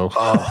glass, and so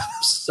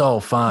so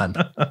fun.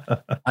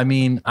 I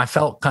mean, I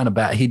felt kind of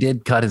bad. He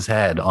did cut his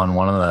head on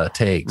one of the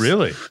takes.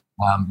 Really?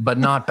 But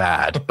not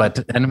bad.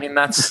 And I mean,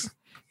 that's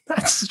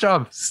his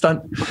job.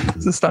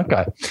 He's a stunt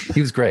guy. He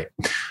was great.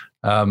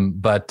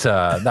 But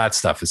that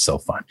stuff is so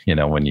fun,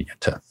 when you get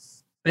to,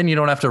 then you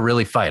don't have to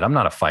really fight. I'm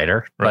not a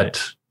fighter,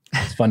 but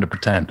it's fun to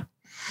pretend.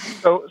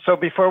 So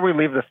before we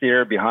leave the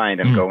theater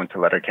behind and go into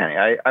Letterkenny,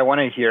 I want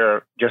to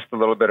hear just a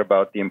little bit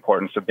about the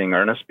importance of being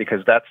earnest,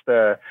 because that's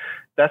the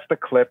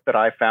clip that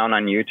I found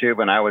on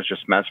YouTube, and I was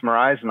just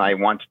mesmerized, and I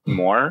wanted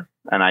more,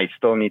 and I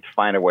still need to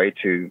find a way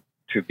to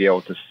be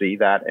able to see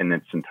that in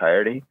its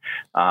entirety.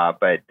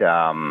 But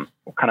kind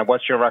of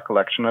what's your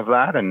recollection of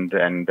that, and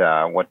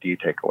what do you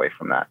take away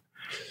from that?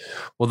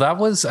 Well, that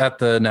was at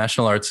the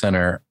National Arts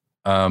Center.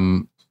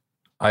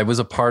 I was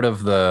a part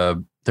of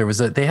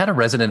they had a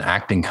resident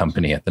acting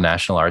company at the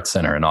National Arts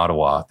Center in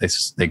Ottawa.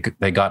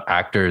 They got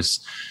actors.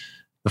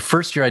 The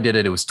first year I did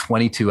it, it was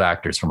 22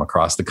 actors from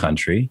across the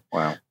country.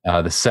 Wow.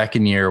 The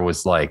second year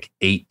was like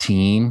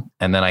 18.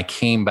 And then I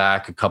came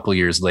back a couple of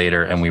years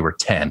later and we were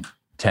 10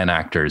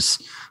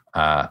 actors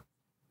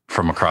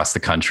from across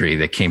the country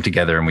that came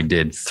together, and we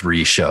did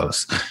 3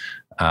 shows.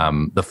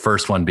 The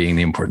first one being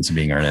The Importance of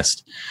Being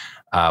Earnest.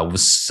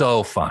 Was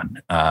so fun.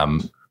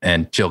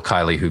 And Jill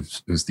Kiley,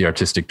 who's the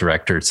artistic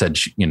director, said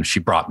she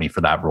brought me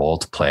for that role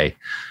to play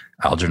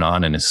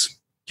Algernon and his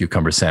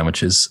cucumber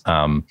sandwiches.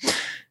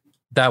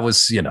 That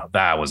was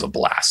a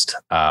blast.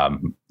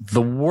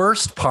 The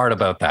worst part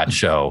about that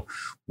show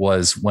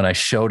was when I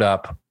showed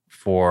up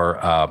for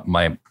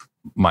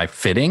my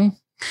fitting,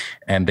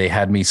 and they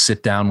had me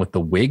sit down with the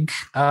wig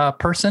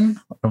person.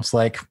 I was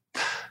like,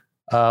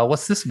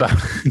 what's this about?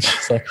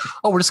 She's like,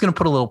 oh, we're just going to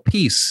put a little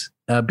piece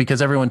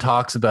because everyone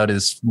talks about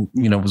his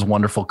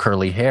wonderful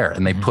curly hair.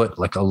 And they put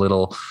like a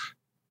little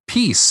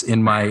piece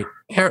in my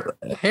hair.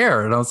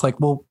 And I was like,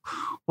 well,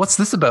 what's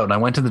this about? And I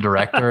went to the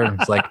director and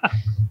was like,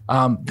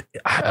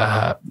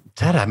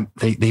 Dad,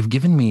 they've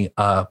given me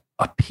a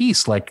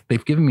piece, like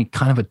they've given me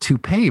kind of a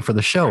toupee for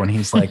the show. And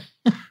he's like,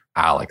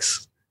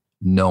 Alex,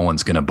 no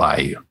one's going to buy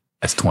you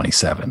as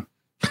 27.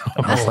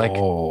 And I was like,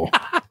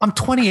 I'm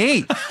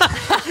 28.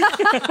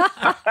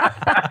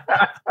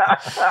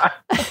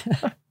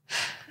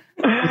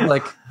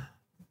 Like,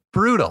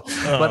 brutal.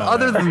 But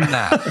other than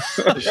that,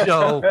 the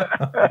show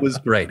was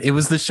great. It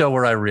was the show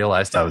where I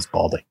realized I was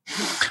balding.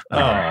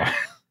 But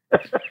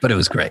it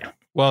was great.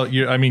 Well,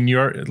 you're at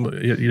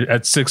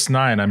 6'9".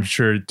 I'm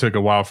sure it took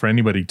a while for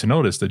anybody to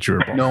notice that you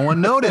were bald. No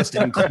one noticed,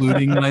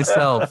 including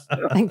myself.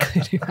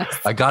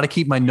 I got to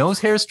keep my nose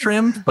hairs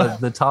trimmed,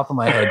 but the top of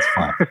my head's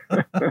fine.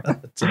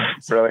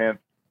 Brilliant.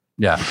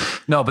 Yeah.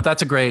 No, but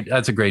that's a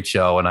great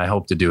show, and I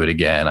hope to do it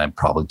again. I'm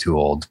probably too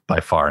old by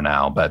far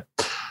now, but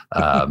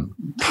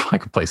I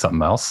could play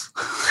something else.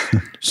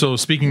 So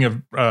speaking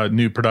of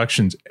new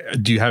productions,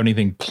 do you have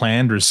anything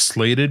planned or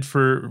slated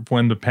for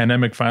when the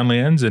pandemic finally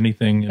ends?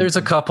 Anything? There's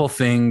a couple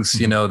things,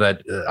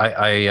 that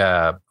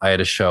I had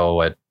a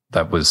show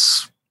that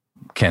was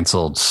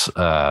canceled.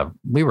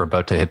 We were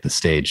about to hit the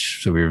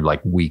stage. So we were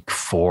like week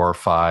 4 or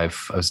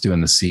 5. I was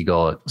doing the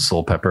Seagull at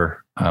Soul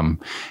Pepper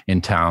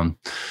in town.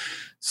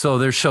 So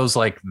there's shows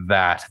like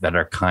that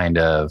are kind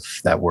of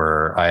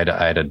I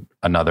had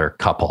another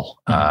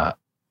couple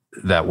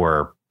that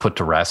were put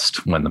to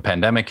rest when the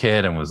pandemic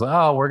hit and was,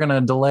 we're going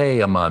to delay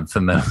a month.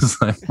 And then it was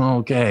like,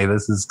 okay,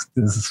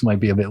 this might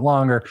be a bit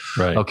longer.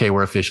 Right. Okay,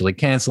 we're officially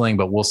canceling,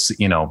 but we'll see,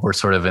 we're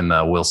sort of in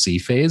the we'll see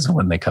phase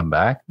when they come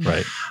back.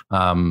 Right.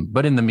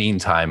 But in the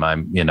meantime,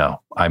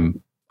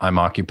 I'm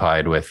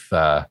occupied with,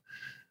 I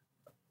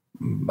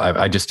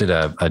just did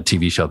a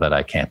TV show that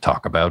I can't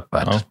talk about,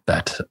 but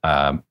that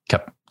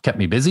kept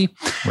me busy.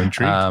 We're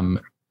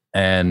intrigued.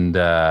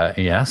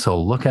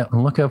 So look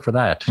out for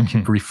that.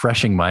 Keep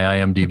refreshing my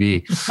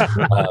IMDb.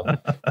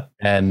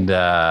 I'm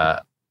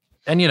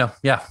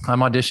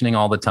auditioning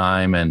all the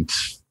time and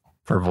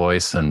for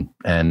voice and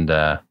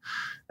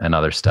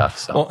other stuff.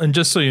 So. Well, and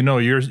just so you know,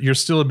 you're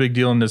still a big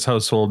deal in this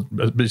household.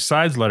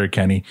 Besides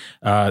Letterkenny,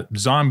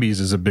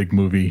 Zombies is a big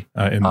movie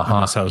in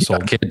this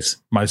household.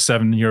 Kids. My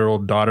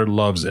 7-year-old daughter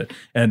loves it,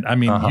 and I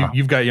mean,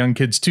 you've got young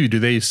kids too. Do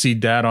they see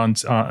Dad on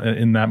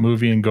in that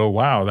movie and go,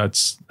 "Wow,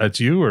 that's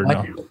you," or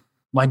no?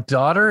 My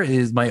daughter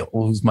who's my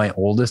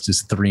oldest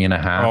is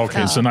 3.5. Oh,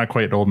 okay, so not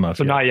quite old enough.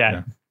 So not yet.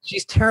 Yeah.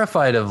 She's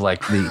terrified of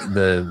like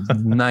the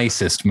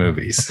nicest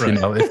movies. Right.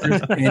 If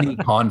there's any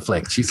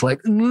conflict, she's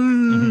like, So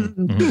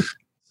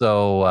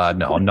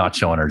no, I'm not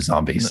showing her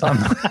Zombies.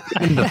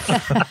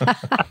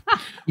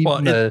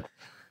 The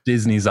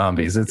Disney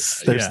Zombies.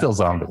 They're still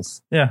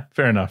zombies. Yeah,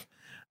 fair enough.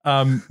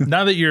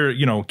 Now that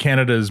you're,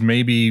 Canada's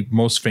maybe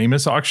most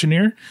famous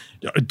auctioneer,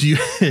 do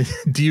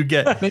you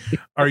get?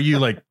 Are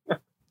you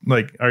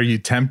are you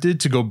tempted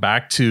to go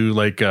back to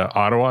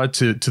Ottawa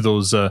to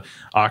those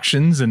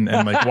auctions and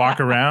like walk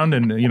around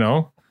and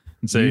and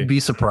say? You'd be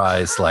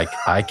surprised.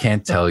 I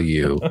can't tell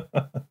you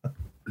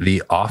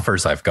the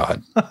offers I've got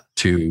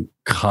to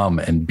come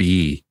and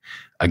be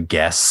a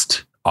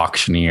guest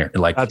auctioneer.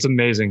 That's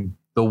amazing.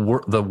 The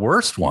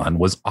worst one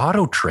was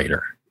Auto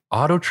Trader.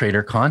 Auto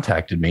Trader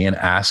contacted me and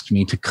asked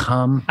me to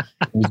come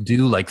and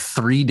do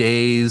 3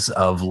 days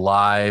of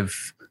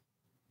live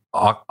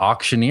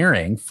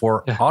auctioneering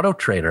for Auto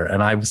Trader.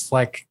 And I was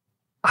like,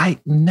 I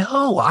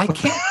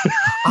can't.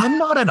 I'm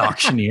not an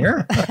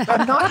auctioneer.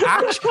 I'm not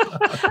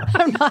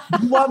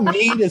You want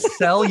me to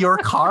sell your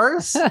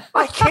cars?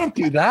 I can't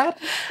do that.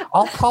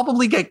 I'll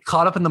probably get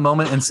caught up in the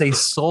moment and say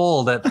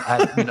sold at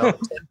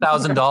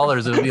 $10,000.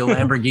 It'll be a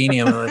Lamborghini.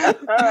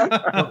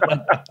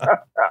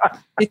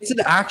 It's an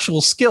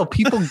actual skill.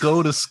 People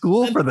go to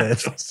school for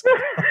this. That's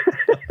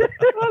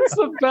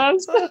the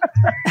best.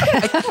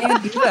 I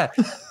can't do that.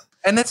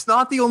 And it's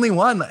not the only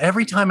one.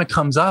 Every time it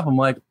comes up, I'm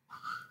like,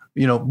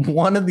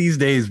 one of these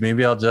days,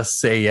 maybe I'll just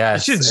say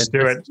yes. You should just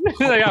do it.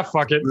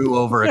 Fuck it. Screw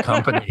over a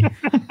company.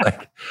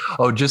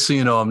 Just so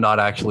you know, I'm not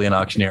actually an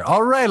auctioneer.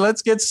 All right,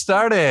 let's get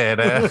started.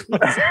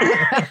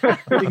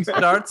 Thing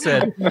starts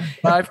at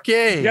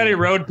 $5,000. You got any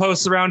road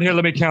posts around here?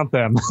 Let me count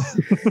them.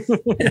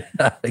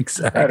 Yeah,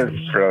 exactly. That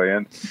is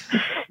brilliant.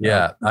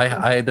 Yeah,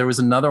 I there was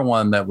another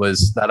one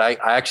that I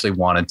actually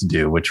wanted to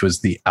do, which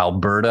was the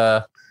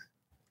Alberta.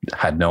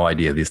 Had no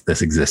idea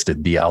this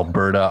existed. The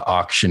Alberta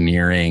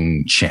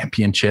Auctioneering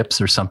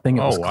Championships or something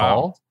it was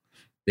called.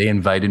 They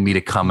invited me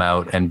to come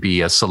out and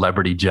be a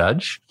celebrity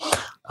judge.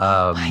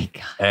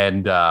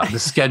 And the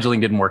scheduling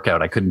didn't work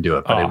out. I couldn't do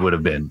it, but it would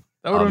have been.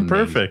 That would have been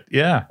perfect.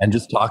 Yeah. And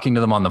just talking to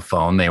them on the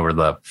phone, they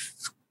were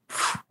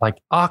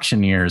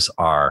auctioneers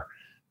are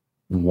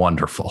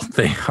wonderful.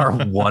 They are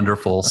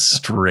wonderful,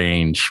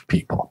 strange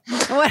people.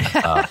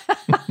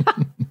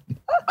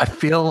 I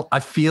feel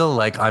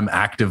like I'm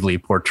actively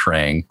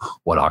portraying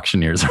what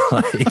auctioneers are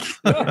like.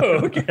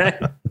 Oh, okay.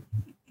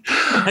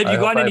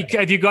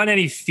 Have you gotten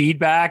any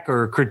feedback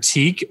or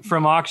critique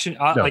from auction?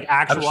 No.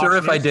 Actual I'm sure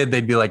if I did,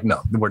 they'd be like,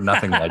 "No, we're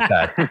nothing like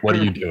that. What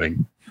are you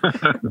doing?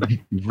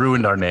 You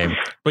ruined our name."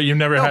 But you've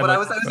never had. But I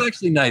was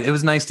actually nice. It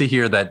was nice to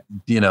hear that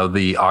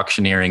the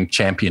auctioneering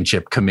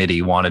championship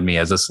committee wanted me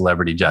as a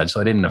celebrity judge,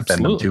 so I didn't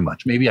offend them too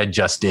much. Maybe I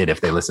just did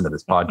if they listen to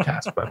this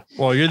podcast. But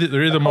well, you're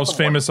the most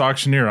famous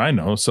auctioneer I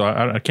know, so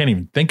I can't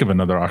even think of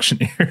another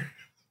auctioneer.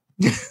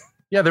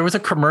 Yeah, there was a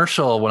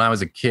commercial when I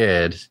was a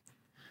kid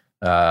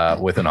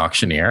with an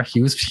auctioneer.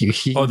 He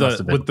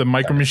with the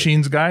Micro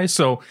Machines guy.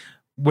 So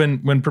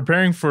when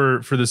preparing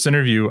for this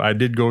interview, I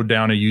did go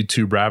down a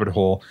YouTube rabbit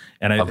hole,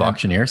 and of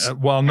auctioneers.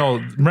 Well,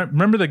 no,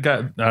 remember the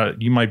guy?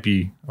 You might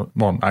be.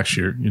 Well,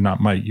 actually, you're not.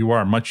 You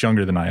are much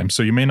younger than I am,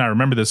 so you may not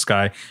remember this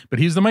guy. But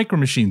he's the Micro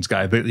Machines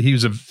guy. He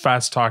was a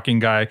fast talking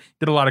guy.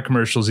 Did a lot of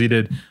commercials. He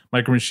did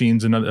Micro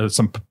Machines and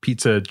some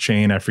pizza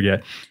chain. I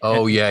forget.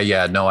 Oh,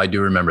 yeah. No, I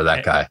do remember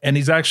that guy. And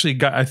he's actually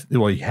got.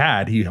 Well, he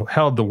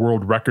held the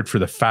world record for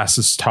the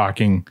fastest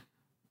talking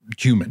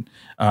human.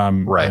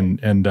 Right.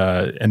 And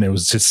it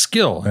was his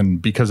skill.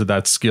 And because of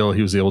that skill,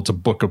 he was able to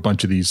book a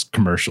bunch of these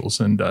commercials.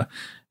 And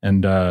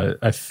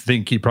I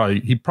think he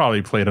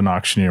probably played an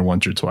auctioneer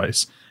once or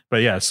twice.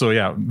 But yeah, so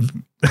yeah,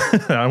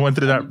 I went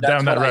through down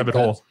that rabbit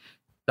hole.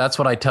 That's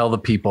what I tell the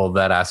people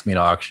that ask me to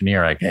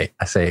auctioneer.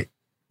 I say,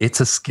 it's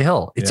a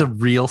skill. It's a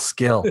real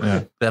skill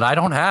that I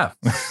don't have.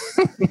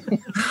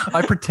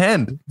 I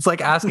pretend. It's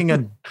like asking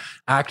an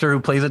actor who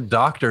plays a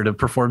doctor to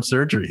perform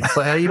surgery. It's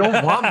like, you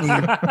don't want me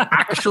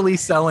actually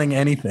selling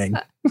anything.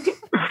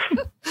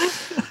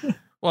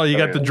 Well, you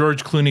got the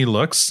George Clooney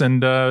looks,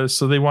 and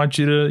so they want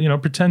you to,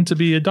 pretend to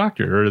be a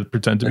doctor or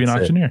pretend to be an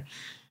auctioneer.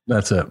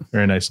 That's it.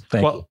 Very nice.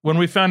 Thank you. When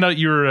we found out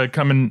you were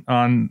coming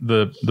on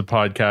the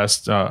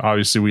podcast,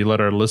 obviously we let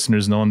our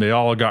listeners know, and they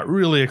all got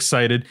really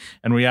excited,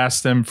 and we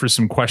asked them for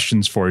some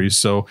questions for you.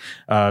 So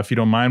if you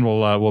don't mind,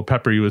 we'll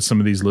pepper you with some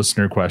of these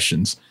listener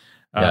questions.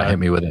 Hit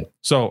me with it.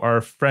 So our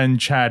friend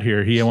Chad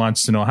here, he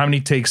wants to know, how many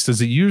takes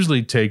does it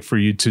usually take for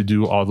you to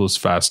do all those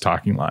fast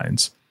talking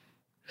lines?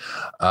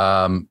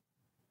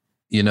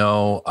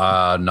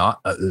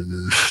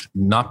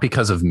 Not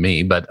because of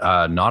me, but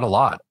not a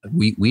lot.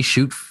 We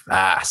shoot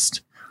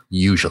fast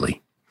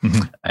usually.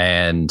 Mm-hmm.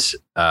 And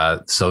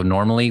so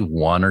normally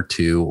 1 or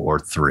 2 or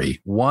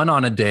 3, one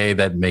on a day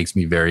that makes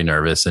me very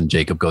nervous. And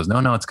Jacob goes,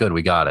 no, it's good.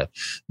 We got it.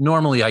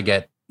 Normally I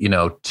get,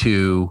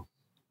 2,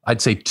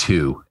 I'd say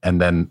 2.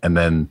 And then,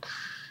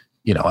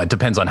 it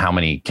depends on how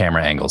many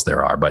camera angles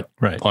there are, but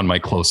on my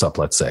close up,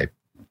 let's say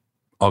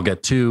I'll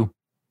get 2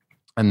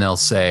 and they'll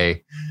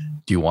say,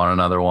 do you want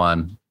another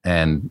one?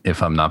 And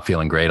if I'm not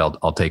feeling great,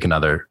 I'll take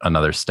another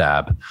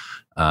stab.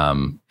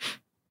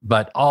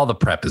 But all the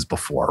prep is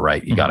before,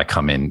 right? You got to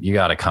come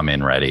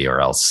in ready, or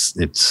else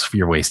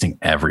you're wasting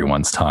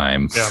everyone's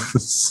time. Yeah.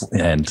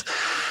 And,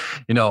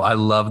 I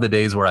love the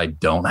days where I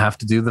don't have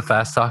to do the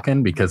fast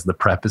talking because the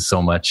prep is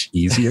so much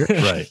easier.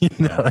 Right.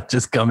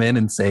 Just come in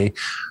and say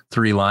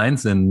 3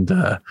 lines. And,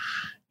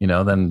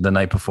 then the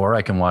night before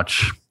I can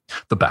watch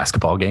the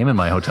basketball game in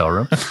my hotel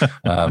room.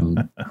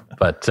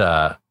 But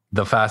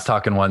the fast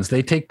talking ones,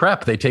 they take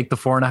prep. They take the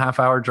 4.5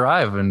 hour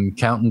drive and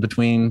counting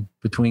between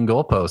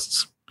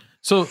goalposts.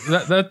 So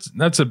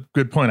that's a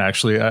good point,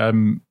 actually.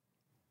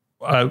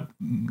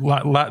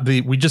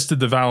 We just did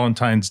the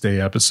Valentine's Day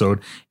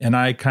episode, and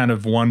I kind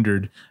of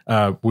wondered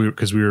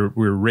because we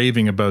were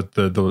raving about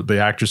the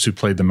actress who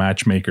played the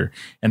matchmaker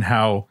and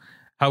how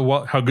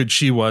good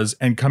she was,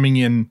 and coming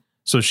in.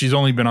 So she's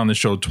only been on the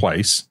show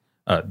twice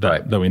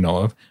that we know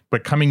of,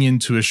 but coming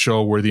into a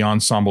show where the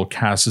ensemble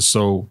cast is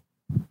so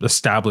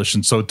established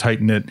and so tight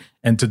knit,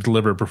 and to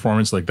deliver a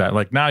performance like that,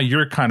 like now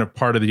you're kind of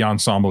part of the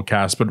ensemble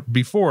cast, but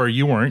before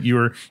you weren't.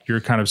 You're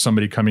kind of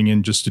somebody coming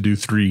in just to do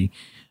three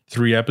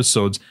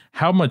episodes.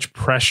 How much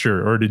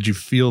pressure, or did you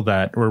feel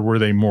that, or were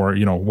they more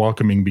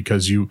welcoming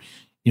because you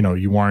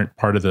weren't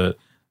part of the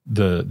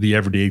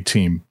everyday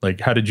team? Like,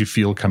 how did you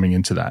feel coming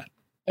into that?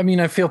 I mean,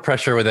 I feel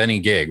pressure with any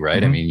gig, right?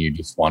 Mm-hmm. I mean, you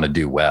just want to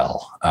do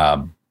well.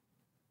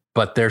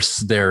 But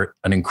they're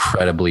an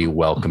incredibly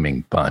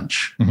welcoming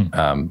bunch.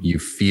 Mm-hmm. You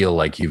feel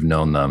like you've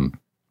known them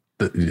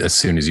as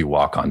soon as you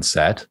walk on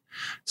set.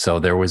 So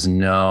there was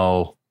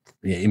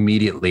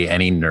immediately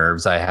any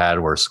nerves I had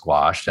were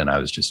squashed, and I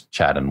was just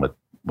chatting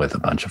with a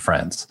bunch of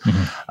friends.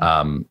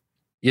 Mm-hmm.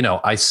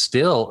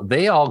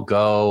 They all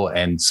go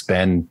and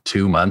spend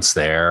 2 months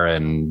there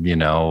and,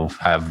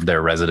 have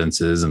their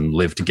residences and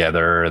live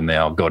together, and they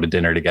all go to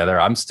dinner together.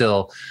 I'm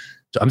still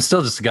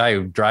just a guy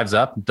who drives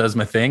up, does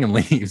my thing, and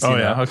leaves. Oh,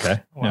 yeah. Okay.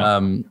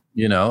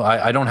 Yeah.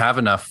 I don't have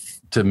enough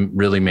to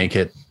really make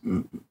it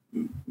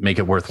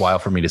worthwhile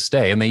for me to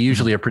stay. And they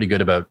usually are pretty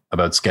good about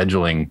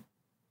scheduling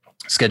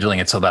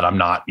it so that I'm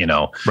not,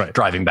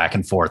 driving back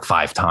and forth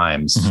 5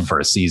 times mm-hmm. for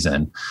a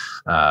season.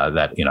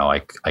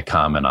 I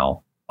come and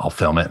I'll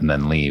film it and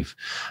then leave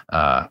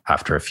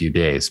after a few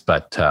days.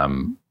 But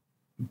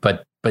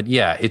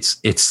yeah,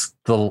 it's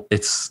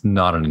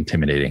not an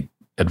intimidating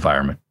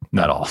environment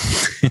at all.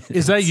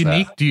 Is that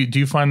unique? Do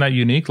you find that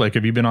unique? Like,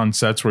 have you been on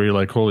sets where you're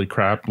like, holy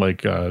crap,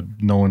 like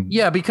no one?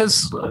 Yeah,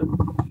 because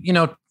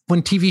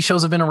when TV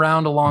shows have been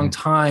around a long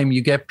time,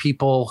 you get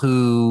people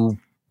who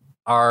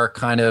are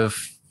kind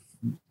of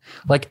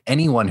like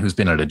anyone who's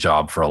been at a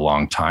job for a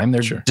long time.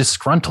 They're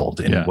disgruntled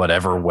in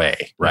whatever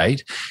way,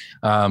 right?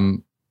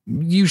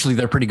 Usually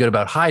they're pretty good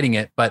about hiding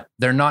it, but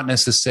they're not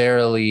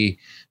necessarily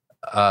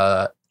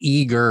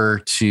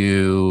eager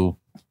to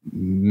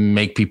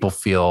make people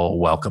feel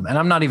welcome. And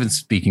I'm not even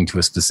speaking to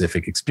a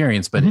specific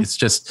experience, but mm-hmm. it's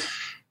just,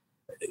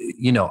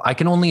 I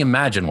can only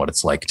imagine what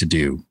it's like to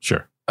do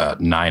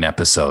 9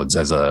 episodes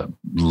as a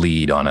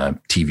lead on a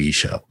TV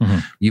show.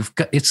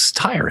 It's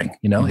tiring,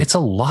 it's a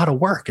lot of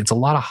work. It's a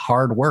lot of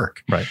hard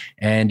work. Right.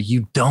 And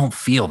you don't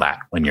feel that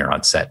when you're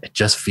on set. It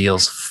just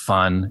feels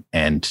fun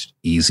and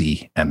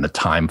easy, and the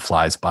time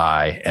flies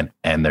by,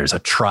 and there's a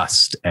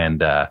trust,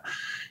 and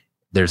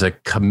there's a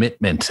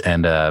commitment,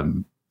 and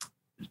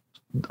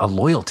a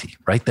loyalty,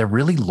 right? They're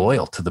really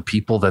loyal to the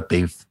people that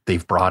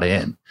they've brought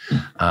in,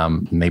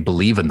 and they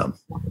believe in them.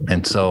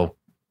 And so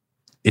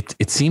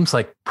it seems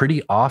like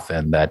pretty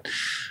often that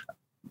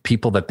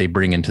people that they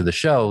bring into the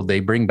show, they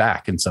bring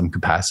back in some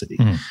capacity.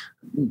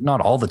 Not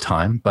all the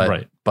time,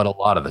 but a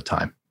lot of the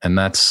time. And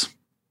that's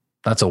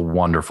a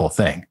wonderful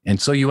thing.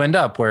 And so you end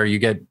up where you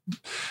get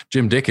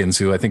Jim Dickens,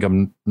 who I think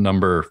I'm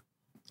number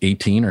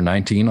 18 or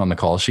 19 on the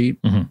call sheet.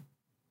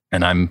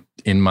 And I'm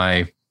in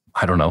my,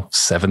 I don't know,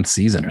 7th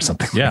season or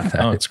something. Yeah. Like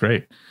that. Oh, it's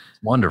great.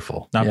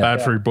 Wonderful. Not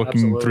bad for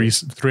booking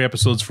three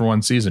episodes for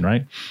one season,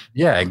 right?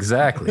 Yeah,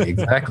 exactly.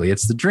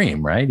 It's the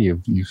dream, right?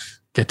 You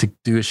get to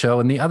do a show.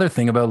 And the other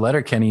thing about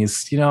Letterkenny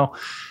is,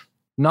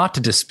 not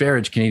to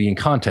disparage Canadian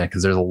content,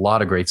 because there's a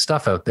lot of great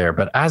stuff out there,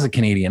 but as a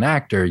Canadian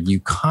actor, you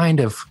kind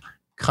of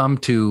come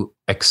to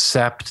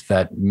accept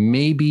that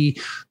maybe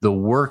the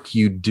work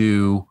you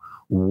do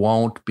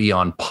won't be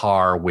on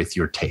par with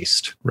your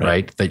taste,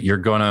 right? That you're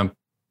going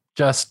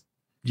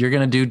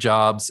to do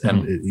jobs,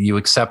 and you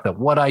accept that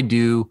what I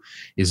do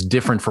is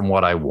different from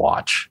what I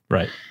watch.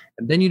 Right.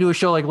 And then you do a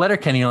show like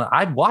Letterkenny,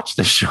 I'd watch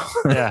this show.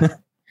 Yeah.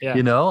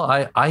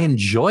 I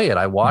enjoy it.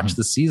 I watch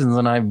the seasons,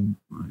 and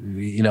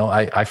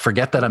I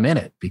forget that I'm in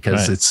it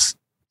because it's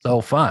so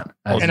fun.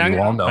 And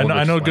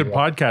I know a good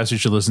podcast you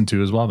should listen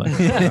to as well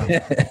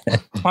then.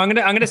 I'm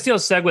gonna steal a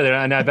segue there,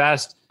 and I've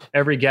asked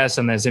every guest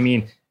on this. I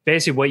mean,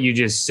 basically what you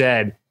just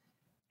said,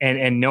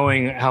 and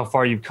knowing how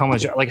far you've come,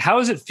 like, how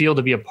does it feel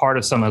to be a part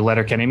of something like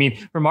Letterkenny? I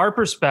mean, from our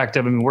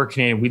perspective, we're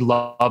Canadian, we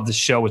love the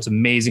show, it's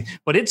amazing,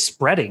 but it's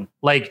spreading.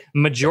 Like,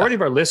 majority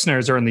of our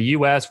listeners are in the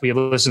US. We have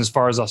listeners as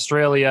far as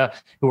Australia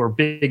who are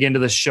big into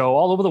the show,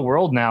 all over the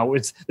world now.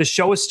 The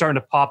show is starting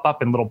to pop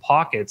up in little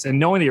pockets, and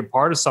knowing that you're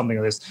part of something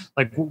like this,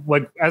 like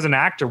as an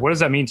actor, what does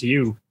that mean to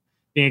you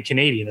being a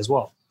Canadian as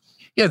well?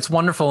 Yeah, it's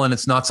wonderful. And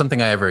it's not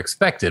something I ever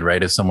expected,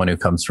 right? As someone who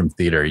comes from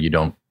theater, you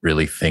don't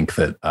really think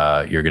that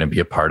you're going to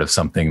be a part of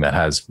something that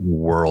has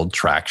world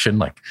traction.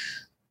 Like,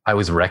 I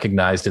was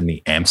recognized in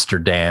the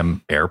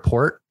Amsterdam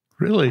airport.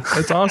 Really?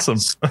 That's awesome.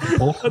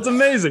 That's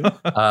amazing.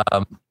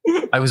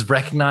 I was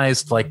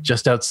recognized like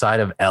just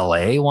outside of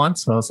LA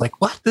once. And I was like,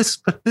 what?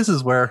 This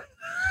is where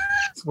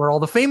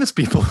all the famous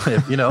people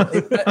live.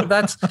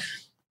 That's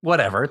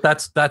whatever.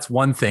 That's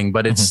one thing.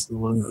 But it's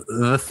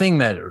the thing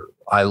that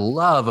I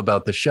love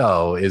about the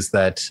show is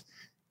that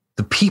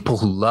the people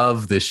who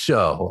love this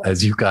show,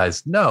 as you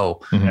guys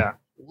know,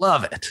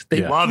 love it.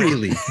 They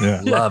really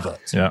love it.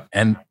 Yeah.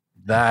 And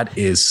that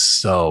is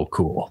so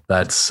cool.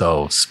 That's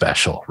so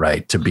special,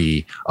 right? To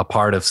be a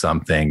part of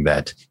something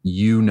that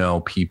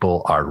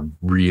people are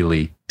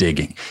really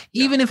digging.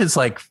 Even if it's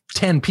like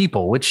 10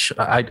 people, which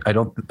I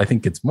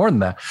think it's more than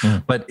that,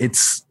 but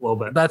it's a little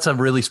bit. That's a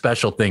really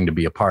special thing to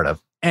be a part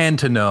of. And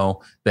to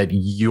know that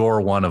you're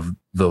one of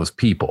those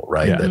people,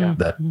 right? Yeah.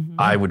 That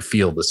I would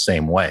feel the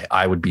same way.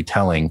 I would be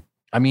telling,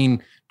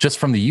 just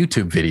from the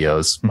YouTube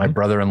videos, my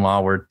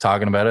brother-in-law were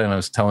talking about it, and I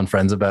was telling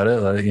friends about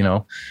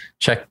it,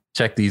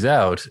 check these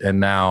out.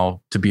 And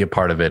now to be a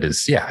part of it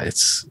is,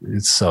 it's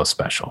so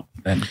special.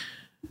 And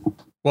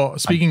well,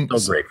 speaking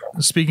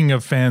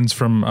of fans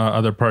from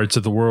other parts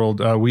of the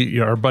world,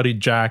 our buddy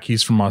Jack,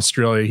 he's from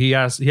Australia. He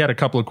had a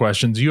couple of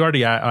questions. You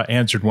already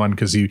answered one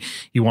because he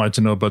wanted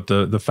to know about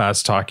the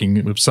fast talking,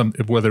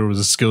 whether it was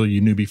a skill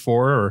you knew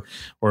before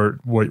or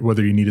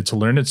whether you needed to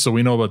learn it. So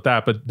we know about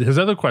that. But his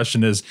other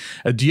question is,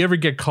 do you ever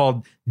get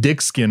called dick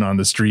skin on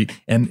the street?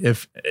 And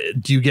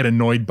do you get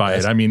annoyed by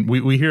it?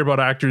 We hear about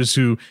actors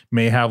who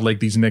may have like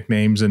these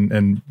nicknames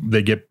and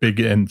they get big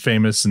and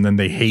famous, and then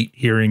they hate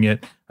hearing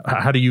it.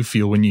 How do you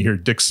feel when you hear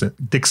dick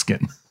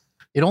skin?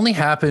 It only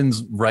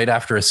happens right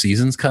after a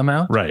season's come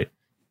out. Right.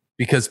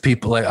 Because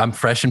people, I'm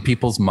fresh in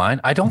people's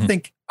mind. I don't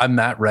think I'm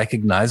that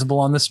recognizable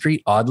on the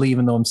street, oddly,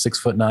 even though I'm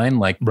 6'9".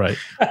 Like, right.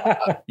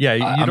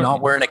 I'm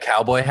not wearing a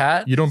cowboy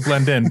hat. You don't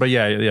blend in, but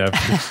yeah. And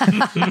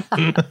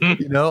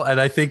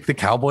I think the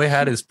cowboy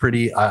hat is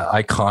pretty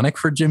iconic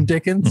for Jim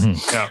Dickens.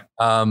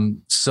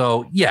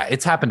 So yeah,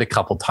 it's happened a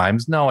couple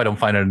times. No, I don't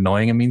find it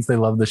annoying. It means they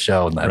love the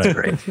show, and that's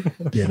great.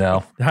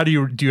 How do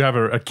you have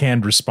a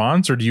canned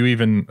response, or do you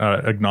even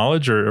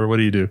acknowledge, or what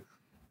do you do?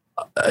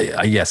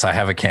 Yes, I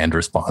have a canned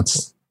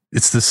response.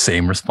 It's the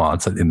same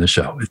response in the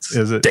show.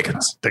 Is it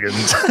Dickens?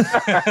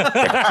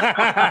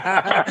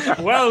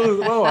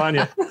 well on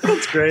you.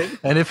 That's great.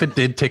 And if it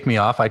did tick me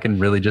off, I can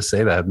really just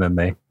say that, and then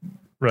they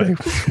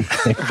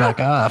back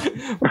off.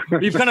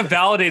 You've kind of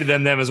validated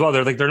them as well.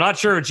 They're not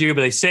sure it's you,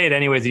 but they say it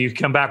anyways. And you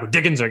come back with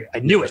Dickens. I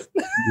knew it.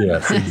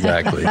 Yes,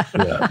 exactly.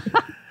 Yeah.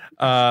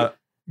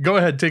 Go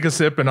ahead, take a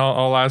sip, and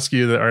I'll ask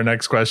you our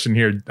next question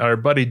here. Our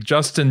buddy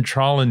Justin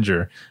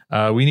Trollinger.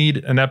 We need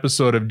an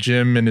episode of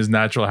Jim in his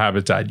natural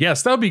habitat.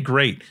 Yes, that would be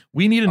great.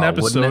 We need an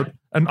episode,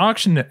 an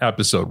auction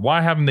episode.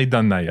 Why haven't they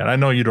done that yet? I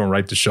know you don't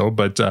write the show,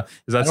 but is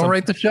that I don't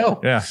write the show.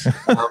 Yeah.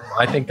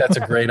 I think that's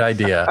a great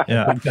idea.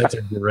 Yeah. I think that's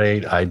a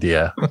great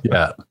idea.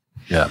 Yeah.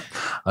 Yeah.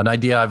 An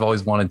idea I've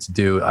always wanted to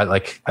do.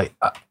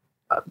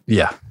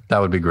 Yeah, that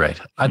would be great.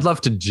 I'd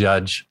love to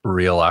judge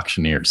real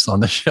auctioneers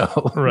on the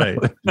show. Right.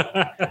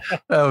 That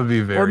would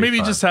be very Or maybe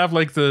fun. just have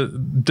like the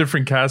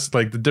different cast,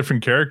 like the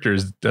different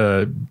characters,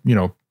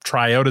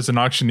 try out as an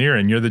auctioneer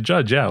and you're the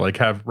judge. Yeah. Like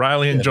have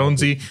Riley and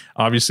Jonesy.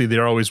 Obviously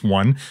they're always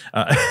one.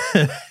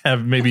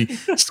 Have maybe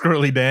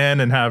Squirrely Dan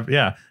and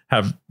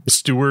have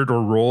Stewart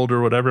or Rolled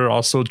or whatever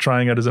also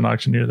trying out as an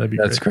auctioneer. That'd be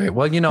That's great.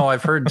 Well,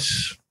 I've heard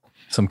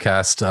some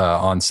cast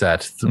on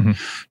set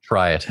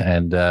try it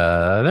and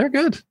they're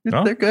good.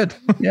 Oh. They're good.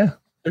 Yeah.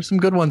 There's some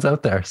good ones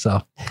out there.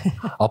 So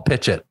I'll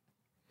pitch it.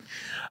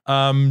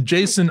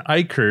 Jason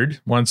Eichard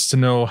wants to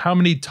know, how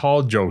many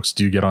tall jokes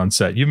do you get on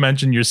set? You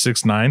mentioned you're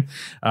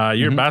 6'9".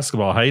 You're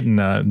basketball height, and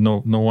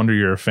no wonder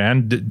you're a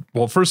fan.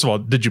 First of all,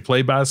 did you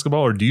play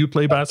basketball or do you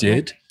play basketball? I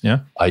did. Yeah.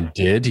 I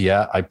did.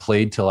 Yeah. I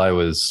played till I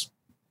was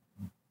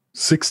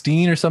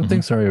 16 or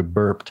something. Sorry, I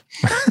burped.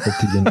 Hope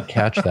you didn't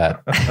catch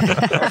that.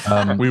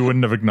 We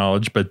wouldn't have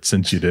acknowledged, but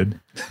since you did.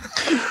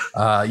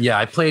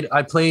 I played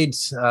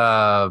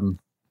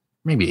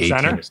maybe 18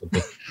 Center? or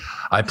something.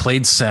 I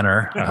played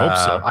center. I hope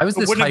so. I was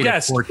this Wouldn't have height at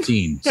guessed.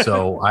 14.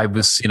 So I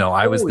was,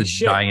 I was Holy the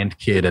shit. giant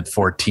kid at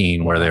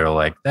 14 where they were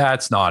like,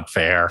 that's not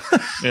fair.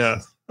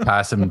 Yeah.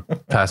 Pass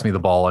me the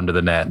ball under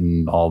the net,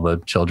 and all the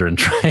children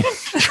try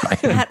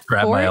and At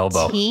grab my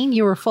elbow. 14,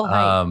 you were full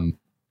height.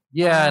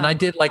 Yeah, and I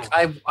did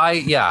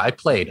I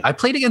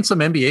played against some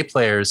NBA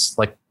players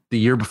like the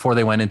year before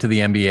they went into the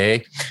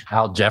NBA.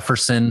 Al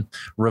Jefferson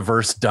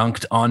reverse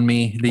dunked on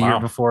me the year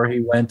before he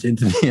went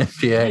into the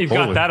NBA. You've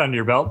got that under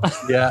your belt.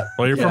 Yeah.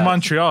 Well, you're from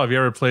Montreal. Have you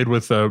ever played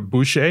with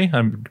Boucher?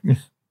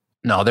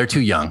 No, they're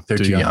too young. They're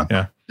too young.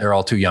 Yeah. They're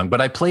all too young.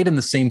 But I played in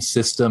the same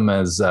system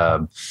as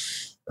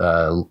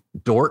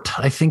Dort,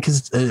 I think,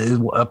 is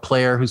a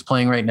player who's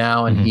playing right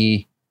now, and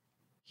he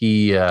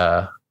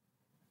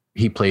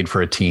played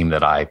for a team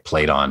that I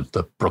played on,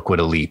 the Brookwood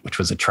Elite, which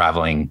was a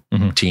traveling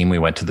team. We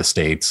went to the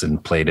States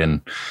and played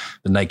in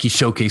the Nike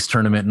Showcase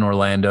tournament in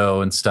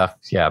Orlando and stuff.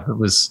 Yeah,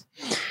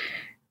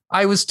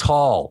 I was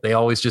tall. They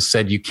always just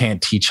said you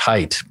can't teach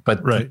height,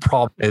 but the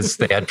problem is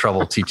they had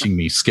trouble teaching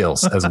me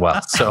skills as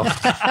well. So,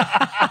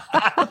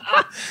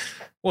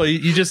 well,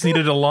 you just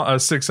needed a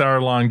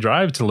 6-hour-long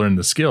drive to learn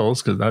the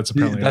skills, because that's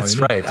apparently that's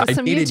right.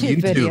 I needed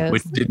YouTube,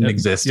 which didn't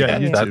exist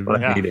yet. YouTube. That's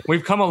what I needed.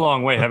 We've come a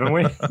long way, haven't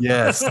we?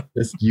 Yes,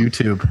 it's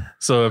YouTube.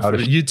 So if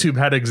YouTube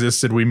had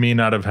existed, we may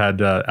not have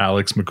had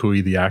Alex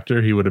McCooeye, the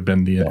actor. He would have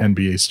been the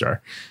NBA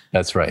star.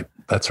 That's right.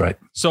 That's right.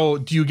 So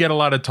do you get a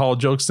lot of tall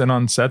jokes then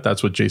on set?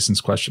 That's what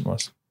Jason's question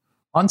was.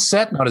 On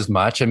set, not as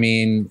much. I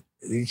mean,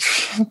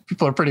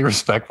 people are pretty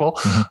respectful,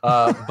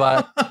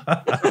 but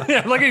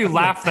yeah, look at you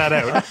laugh that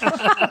out.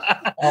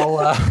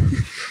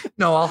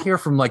 I'll hear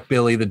from like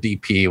Billy, the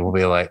DP, will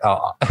be like,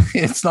 oh,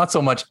 it's not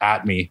so much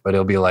at me, but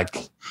he'll be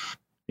like,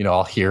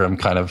 I'll hear him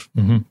kind of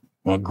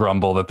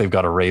grumble that they've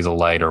got to raise a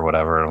light or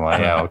whatever. I'm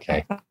like, yeah,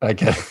 okay, I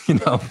get,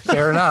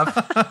 fair enough.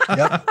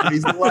 Yep,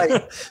 raise the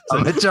light.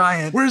 I'm a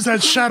giant. Where's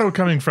that shadow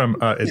coming from?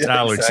 It's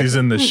Alex. Exactly. He's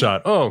in the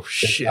shot. Oh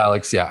shit,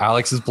 Alex. Yeah,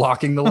 Alex is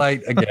blocking the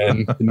light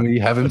again, and we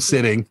have him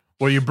sitting.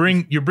 Well, you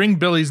bring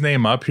Billy's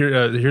name up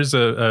here. Here's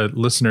a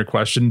listener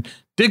question.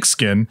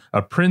 Dickskin,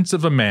 a prince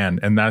of a man,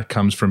 and that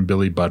comes from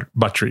Billy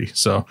Buttry.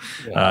 So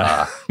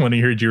when he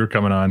heard you were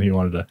coming on, he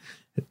wanted to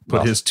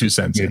put his 2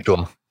 cents in.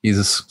 He's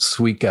a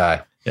sweet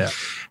guy. Yeah,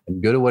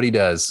 and good at what he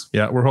does.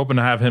 Yeah, we're hoping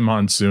to have him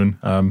on soon.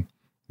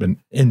 Been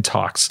in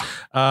talks.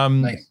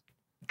 Nice.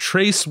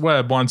 Trace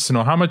Webb wants to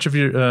know how much of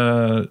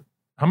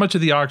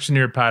the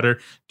auctioneer patter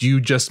do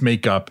you just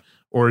make up,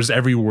 or is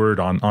every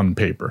word on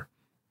paper?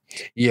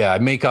 Yeah, I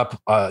make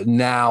up.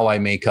 Now I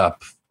make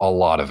up a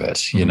lot of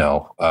it.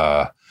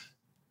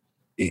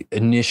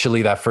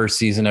 Initially, that first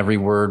season, every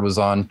word was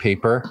on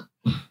paper.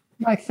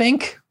 I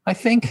think.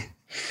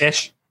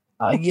 Ish.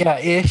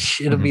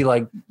 Ish. It'll be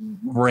like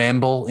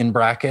ramble in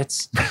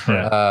brackets,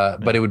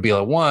 but it would be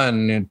like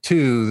 1,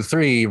 2,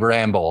 3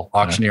 ramble,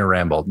 auctioneer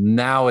ramble.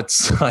 Now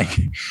it's like,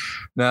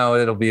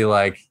 it'll be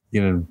like,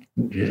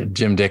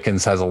 Jim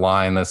Dickens has a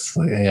line that's,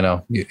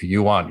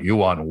 you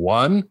want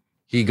one.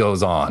 He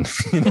goes on.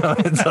 He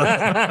goes.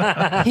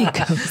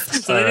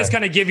 So they just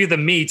kind of give you the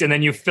meat, and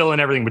then you fill in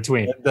everything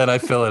between. And then I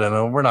fill it in.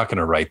 And we're not going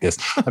to write this.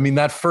 I mean,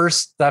 that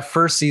first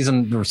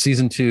season, or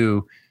season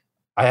 2.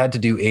 I had to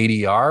do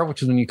ADR,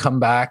 which is when you come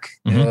back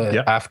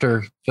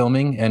after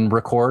filming and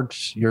record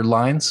your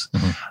lines.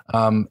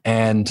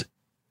 And,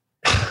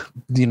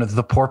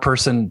 the poor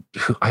person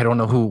who, I don't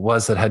know who it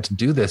was that had to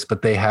do this,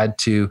 but they had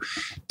to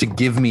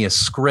give me a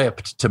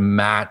script to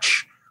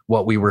match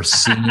what we were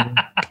seeing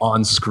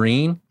on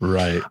screen.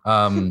 Right.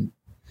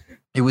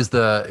 It was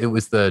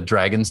the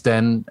Dragon's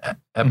Den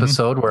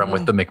episode where I'm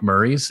with the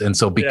McMurrays. And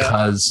so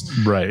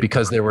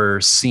because there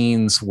were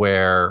scenes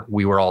where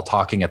we were all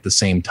talking at the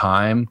same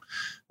time,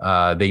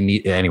 I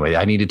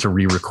needed to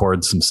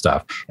re-record some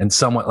stuff. And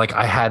someone, like,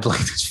 I had like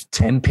this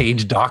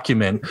 10-page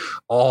document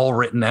all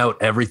written out,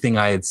 everything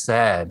I had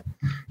said.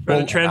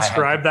 To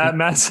transcribe that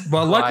mess.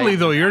 Well, luckily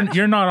though,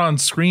 you're not on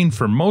screen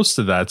for most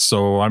of that,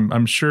 so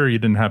I'm sure you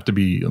didn't have to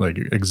be like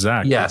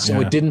exact. Yeah, so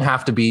it didn't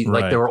have to be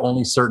like, there were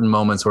only certain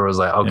moments where it was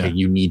like, okay,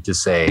 you need to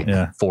say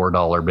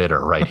 $4 bidder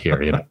right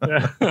here, you know.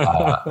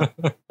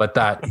 But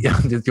that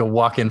you'll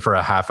walk in for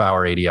a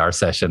half-hour ADR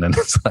session, and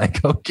it's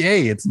like,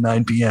 okay, it's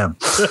 9 p.m.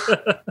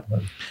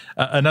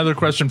 Another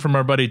question from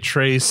our buddy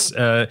Trace: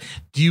 do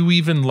you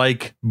even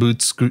like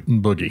Boot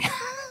Scootin' Boogie?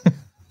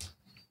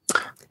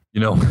 You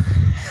know,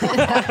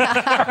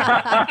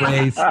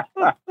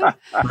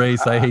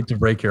 Grace, I hate to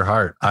break your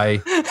heart.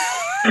 I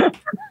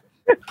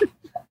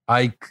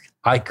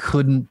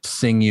couldn't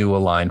sing you a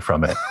line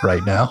from it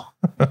right now.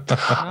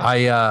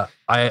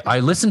 I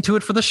listened to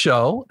it for the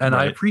show and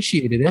I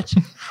appreciated it,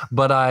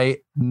 but I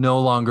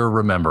no longer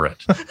remember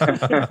it.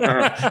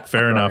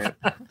 Fair enough.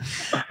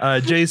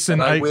 Jason,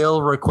 I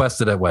will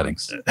request it at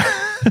weddings.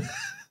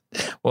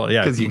 Well,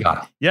 yeah, because you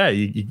got it. Yeah,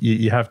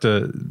 you have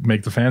to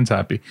make the fans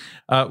happy.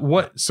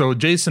 So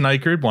Jason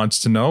Eichert wants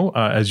to know,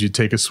 as you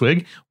take a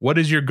swig, what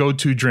is your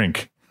go-to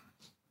drink?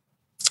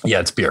 Yeah,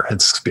 it's beer.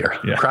 It's beer.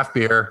 Yeah. Craft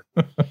beer.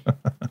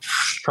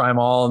 Try them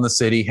all in the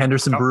city.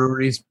 Henderson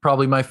Brewery is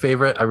probably my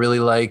favorite. I really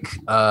like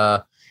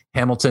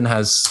Hamilton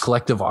has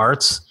Collective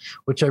Arts,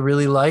 which I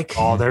really like.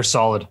 Oh, they're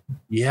solid.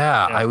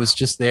 Yeah, I was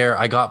just there.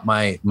 I got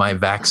my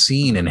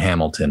vaccine in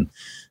Hamilton.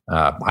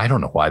 I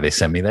don't know why they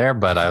sent me there,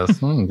 but I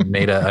was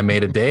I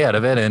made a day out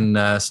of it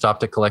and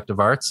stopped at Collective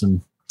Arts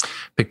and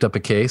picked up a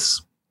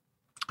case.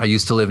 I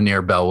used to live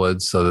near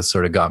Bellwood, so this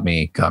sort of got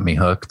me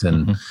hooked.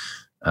 And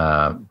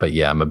but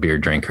yeah, I'm a beer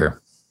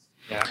drinker.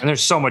 Yeah, and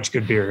there's so much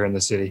good beer here in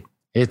the city.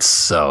 It's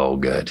so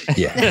good.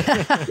 Yeah.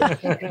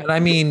 And I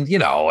mean, you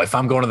know, if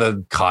I'm going to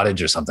the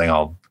cottage or something,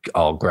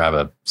 I'll grab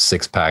a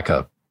 6-pack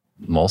of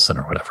Molson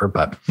or whatever.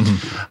 But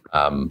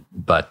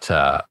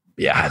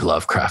yeah, I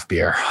love craft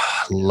beer.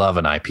 Love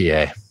an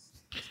IPA.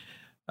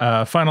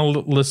 Final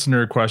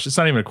listener question. It's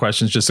not even a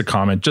question. It's just a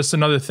comment. Just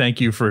another thank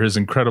you for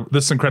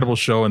this incredible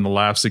show and the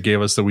laughs it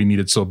gave us that we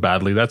needed so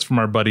badly. That's from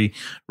our buddy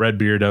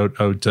Redbeard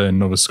out in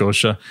Nova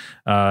Scotia.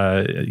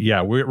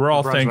 Yeah, we're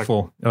all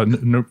thankful.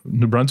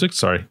 New Brunswick.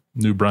 Sorry,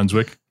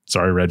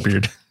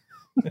 Redbeard.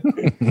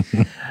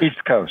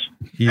 East Coast.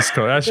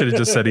 I should have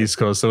just said East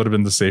Coast. That would have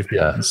been the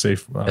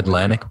safe.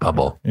 Atlantic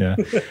bubble. Yeah.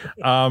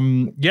 I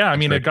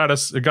mean, it got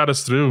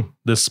us through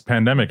this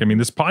pandemic. I mean,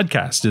 this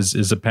podcast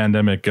is a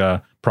pandemic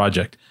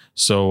project.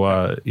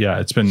 So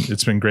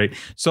it's been great.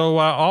 So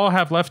all I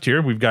have left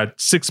here, we've got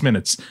 6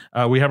 minutes.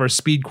 We have our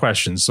speed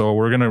questions. So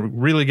we're gonna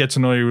really get to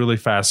know you really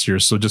fast here.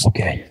 So just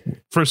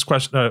first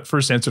question,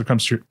 first answer that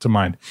comes to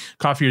mind: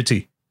 coffee or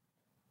tea?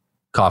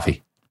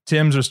 Coffee.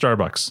 Tim's or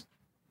Starbucks?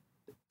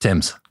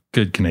 Tim's.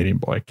 Good Canadian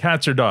boy.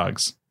 Cats or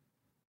dogs?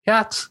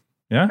 Cats.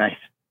 Yeah. Nice.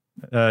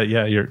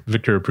 Yeah,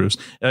 Victor approves.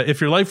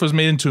 If your life was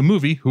made into a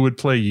movie, who would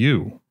play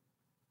you?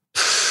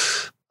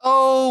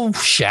 Oh,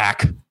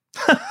 Shaq.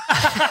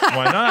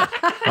 Why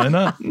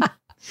not?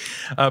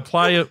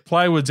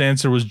 Plywood's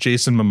answer was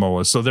Jason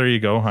Momoa. So there you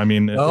go. I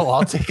mean,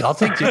 I'll take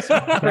Jason.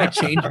 Can I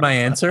change my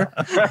answer?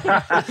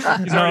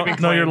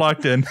 No, you're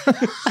locked in.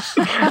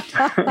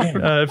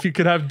 If you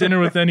could have dinner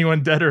with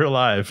anyone, dead or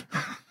alive.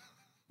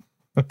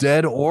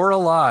 Dead or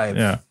alive.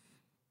 Yeah.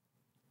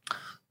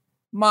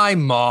 My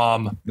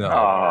mom.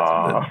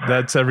 No.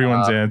 That's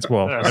everyone's answer.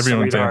 Well,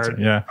 everyone's answer.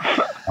 Yeah.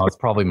 Oh, it's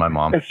probably my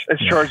mom.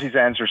 It's Georgie's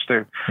answers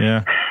too.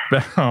 Yeah.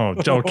 Oh,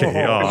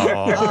 okay.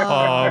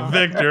 Oh,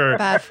 Victor,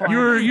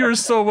 you're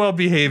so well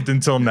behaved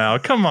until now.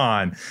 Come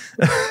on.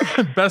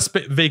 Best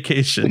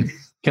vacation.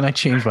 Can I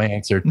change my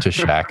answer to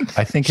Shaq?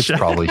 I think it's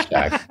probably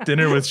Shaq.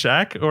 Dinner with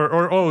Shaq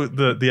or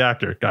the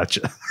actor.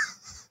 Gotcha.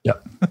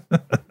 Yep.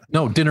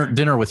 No,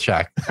 dinner with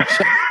Shaq.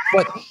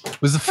 But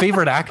was the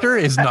favorite actor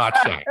is not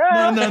Shaq.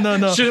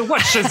 No.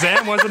 What,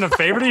 Shazam wasn't a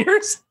favorite of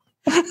yours?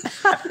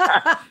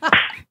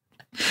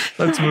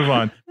 Let's move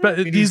on. But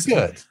he's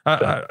good.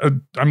 I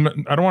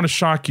don't want to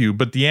shock you,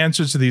 but the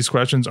answers to these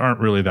questions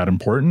aren't really that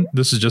important.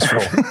 This is just for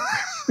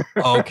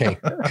okay,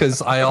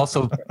 because I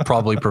also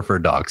probably prefer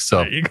dogs.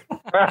 So,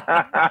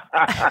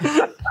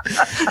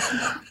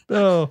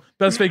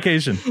 best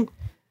vacation.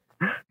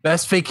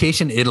 Best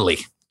vacation, Italy.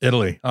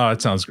 Oh,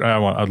 it sounds great.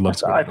 I'd love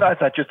to. I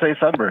thought you'd say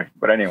Sudbury,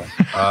 but anyway.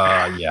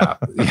 Yeah.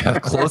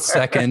 Close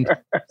second,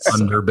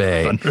 Thunder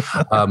Bay.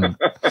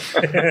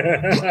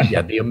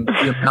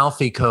 The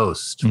Amalfi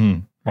Coast.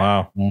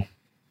 Wow.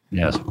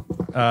 Yes.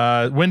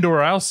 Window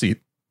or aisle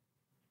seat?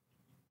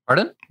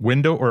 Pardon?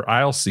 Window or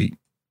aisle seat?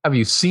 Have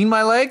you seen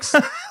my legs?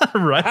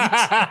 Right.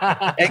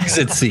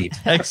 Exit seat.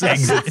 Exit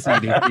seat is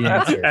the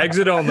answer.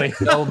 Exit only.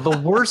 So the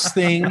worst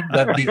thing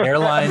that the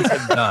airlines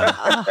have done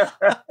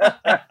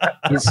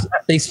is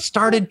they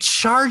started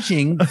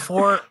charging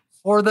for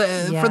for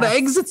the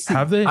exit seat.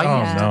 Have they?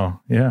 No.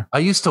 Yeah. I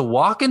used to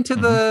walk into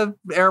the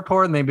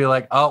airport and they'd be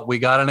like, "Oh, we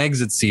got an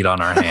exit seat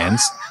on our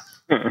hands."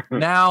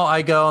 Now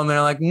I go and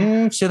they're like,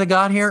 "Should have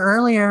got here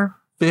earlier.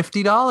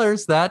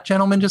 $50. That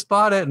gentleman just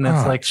bought it." And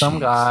it's some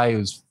guy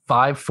who's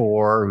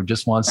 5'4" who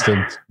just wants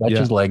to stretch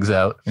his legs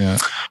out. Yeah.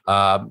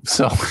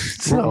 So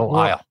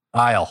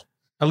aisle.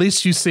 At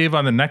least you save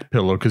on the neck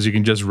pillow because you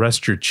can just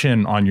rest your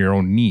chin on your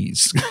own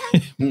knees,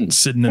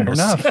 sitting in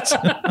those seats.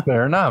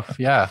 Fair enough.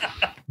 Yeah.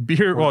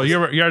 Beer. Well, you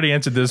already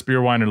answered this.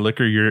 Beer, wine, or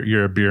liquor.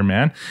 You're a beer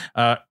man.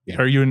 Are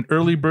you an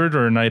early bird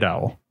or a night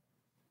owl?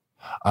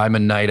 I'm a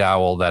night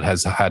owl that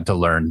has had to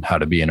learn how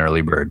to be an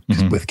early bird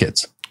with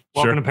kids.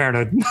 Welcome to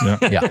parenthood.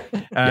 Yeah.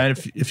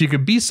 If you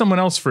could be someone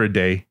else for a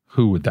day,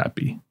 who would that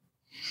be?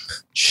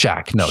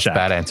 Shaq. No, Shaq.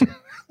 Bad answer.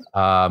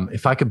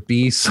 If I could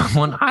be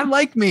someone, I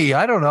like me.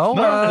 I don't know.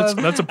 No,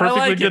 that's a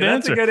perfectly good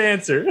answer. That's a good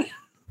answer.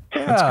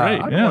 Yeah, that's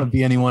great. I don't want to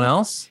be anyone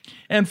else.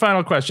 And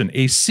final question: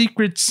 a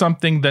secret,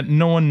 something that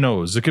no one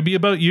knows. It could be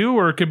about you,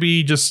 or it could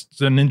be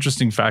just an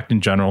interesting fact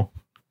in general.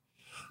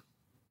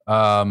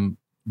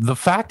 The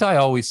fact I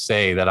always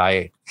say that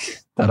I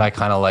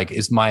kind of like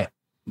is my.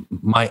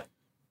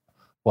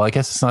 Well, I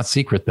guess it's not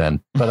secret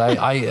then, but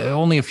I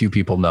only a few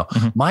people know.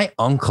 My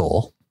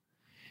uncle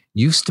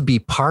used to be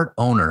part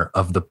owner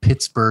of the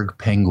Pittsburgh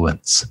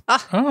Penguins.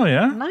 Oh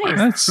yeah,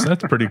 nice.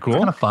 That's pretty cool.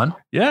 Kind of fun.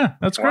 Yeah,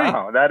 that's great.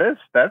 Wow,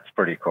 that's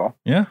pretty cool.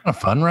 Yeah, kind of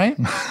fun, right?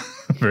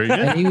 Very good.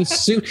 And he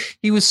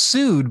was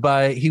sued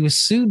by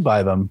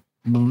them.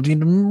 Do you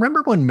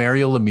remember when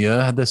Mario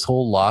Lemieux had this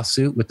whole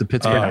lawsuit with the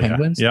Pittsburgh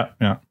Penguins?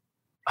 Yeah.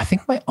 I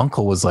think my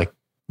uncle was like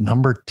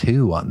number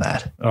 2 on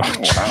that. Oh,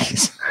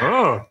 jeez.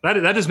 Oh,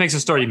 that just makes the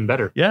story even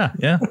better. Yeah.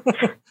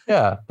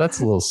 Yeah, that's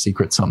a little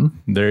secret something.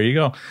 There you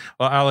go.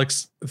 Well,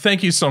 Alex,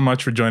 thank you so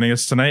much for joining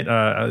us tonight.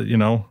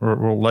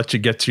 We'll let you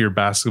get to your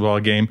basketball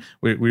game.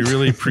 We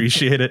really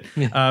appreciate it.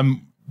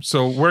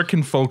 So where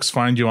can folks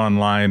find you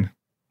online?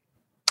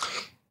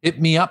 Hit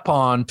me up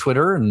on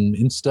Twitter and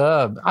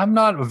Insta. I'm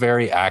not a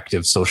very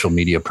active social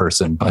media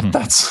person, but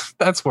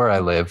that's where I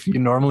live. You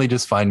normally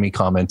just find me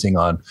commenting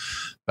on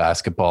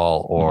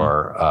basketball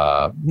or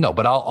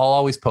but I'll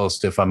always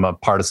post if I'm a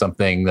part of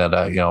something that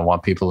I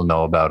want people to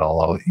know about.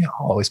 I'll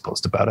always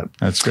post about it.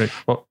 That's great.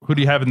 Well, who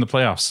do you have in the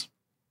playoffs?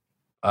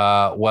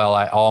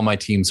 All my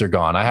teams are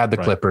gone. I had the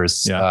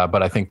Clippers,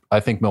 but I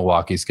think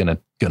Milwaukee's gonna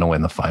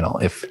win the final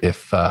if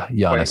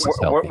Giannis is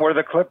healthy.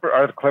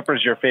 Are the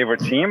Clippers your favorite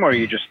team, or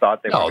you just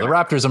thought they were? No, the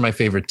Raptors are my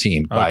favorite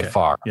team by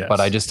far. Yes. But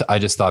I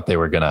just thought they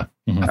were gonna.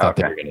 I thought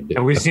they were gonna do.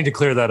 And we just need to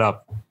clear that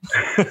up.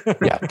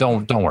 Yeah,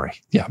 don't worry.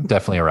 Yeah, I'm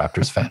definitely a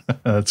Raptors fan.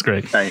 That's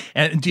great. Nice.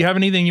 And do you have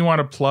anything you want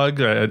to plug?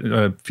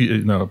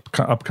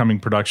 Upcoming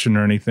production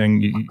or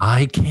anything?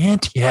 I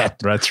can't yet.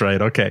 That's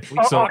right. Okay. We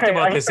talked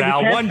about this,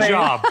 Al. One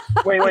job.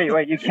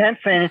 Wait. You can't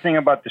say anything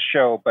about the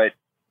show, but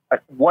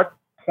at what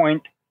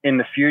point in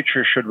the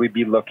future should we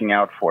be looking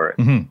out for it?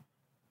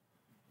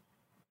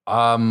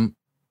 I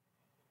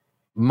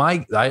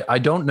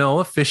don't know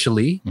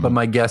officially, but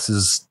my guess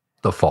is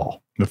the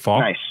fall. The fall.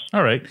 Nice.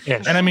 All right.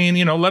 Yes. And I mean,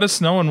 let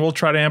us know and we'll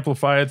try to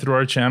amplify it through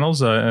our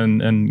channels.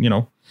 And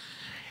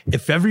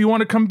if ever you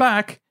want to come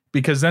back,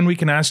 because then we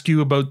can ask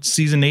you about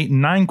season 8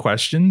 and 9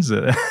 questions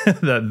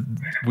that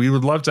we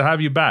would love to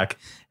have you back.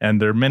 And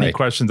there are many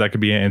questions that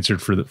could be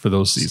answered for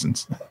those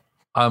seasons.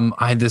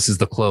 This is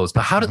the close,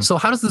 but how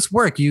does this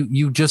work?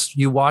 You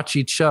watch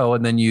each show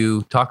and then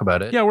you talk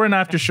about it. Yeah, we're an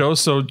after show,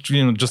 so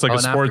just like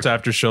a sports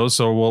after show.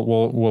 So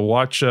we'll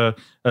watch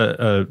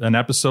an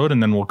episode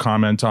and then we'll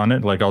comment on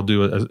it. Like I'll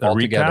do a recap.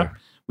 Together.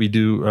 We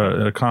do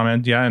a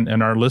comment,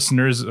 and our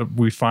listeners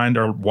we find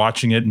are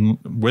watching it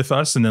with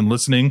us and then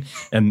listening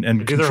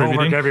and do their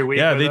homework every week.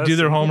 Yeah, they do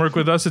their homework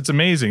with us. It's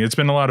amazing. It's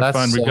been a lot of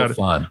fun.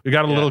 We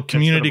got a little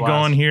community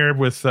going here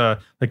with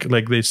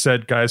like they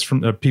said, guys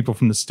from people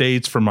from the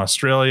States, from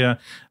Australia,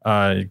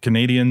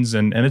 Canadians,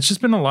 and it's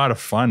just been a lot of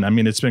fun. I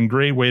mean, it's been a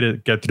great way to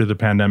get through the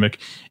pandemic,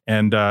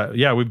 and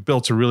we've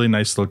built a really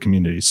nice little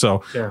community.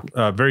 So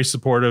very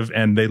supportive,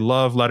 and they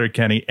love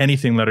Letterkenny.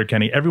 Anything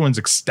Letterkenny. Everyone's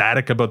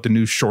ecstatic about the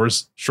new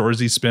Shorzy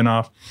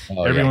spinoff.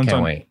 Everyone's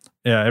can't wait.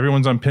 Yeah,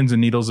 everyone's on pins and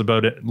needles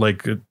about it,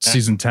 like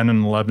season 10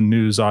 and 11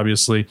 news,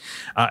 obviously,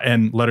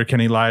 and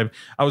Letterkenny Live.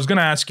 I was going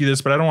to ask you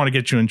this, but I don't want to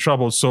get you in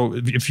trouble. So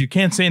if you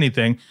can't say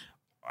anything,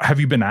 have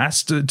you been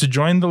asked to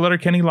join the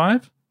Letterkenny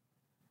Live?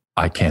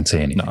 I can't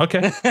say anything. No,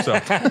 okay. So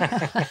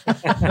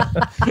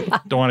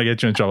don't want to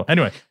get you in trouble.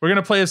 Anyway, we're going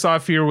to play us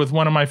off here with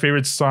one of my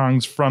favorite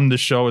songs from the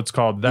show. It's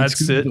called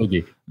That's It.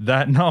 You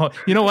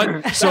know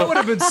what? So that would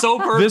have been so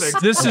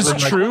perfect. This is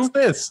true. What's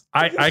this?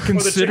 I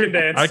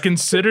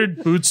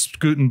considered Boots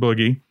Scootin'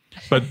 Boogie.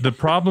 But the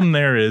problem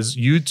there is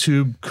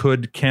YouTube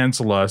could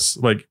cancel us,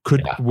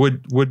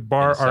 would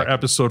bar our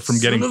episode from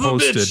getting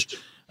posted.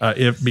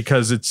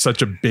 Because it's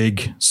such a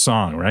big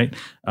song, right?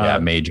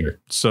 Major.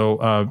 So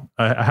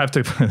I have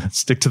to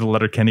stick to the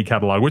Letterkenny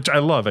catalog, which I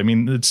love. I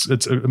mean, it's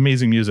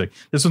amazing music.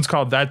 This one's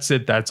called That's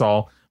It, That's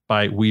All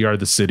by We Are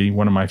the City,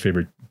 one of my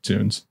favorite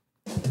tunes.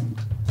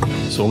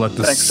 So let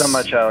this. Thanks so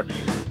much, Alex.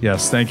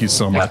 Yes, thank you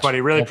so much. Thanks,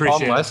 buddy. Really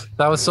appreciate it.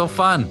 That was so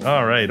fun.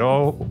 All right.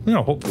 Oh,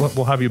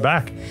 we'll have you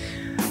back.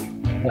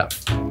 Yeah,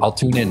 I'll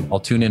tune in. I'll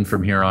tune in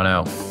from here on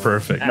out.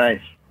 Perfect.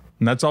 Nice.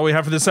 And that's all we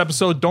have for this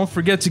episode. Don't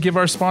forget to give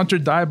our sponsor,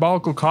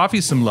 Diabolical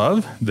Coffee, some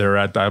love. They're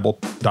at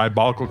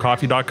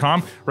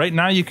diabolicalcoffee.com. Right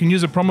now, you can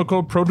use a promo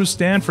code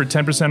ProduceStand for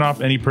 10%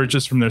 off any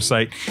purchase from their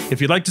site.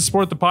 If you'd like to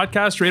support the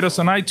podcast, rate us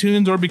on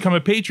iTunes or become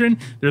a patron,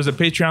 there's a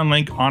Patreon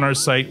link on our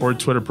site or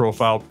Twitter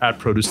profile at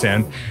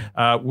ProduceStand.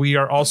 We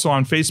are also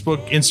on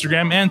Facebook,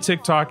 Instagram, and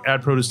TikTok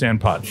at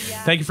ProduceStandPod.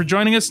 Thank you for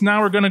joining us.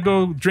 Now we're going to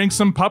go drink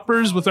some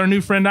puppers with our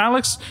new friend,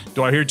 Alex.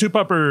 Do I hear 2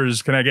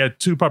 puppers? Can I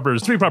get 2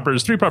 puppers, 3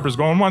 puppers, 3 puppers?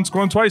 Going once,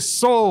 going twice.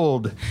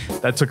 Sold.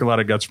 That took a lot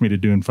of guts for me to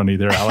do in front of you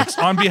there, Alex.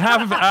 On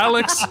behalf of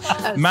Alex,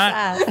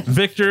 Matt,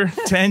 Victor,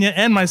 Tanya,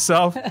 and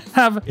myself,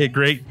 have a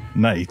great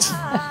night.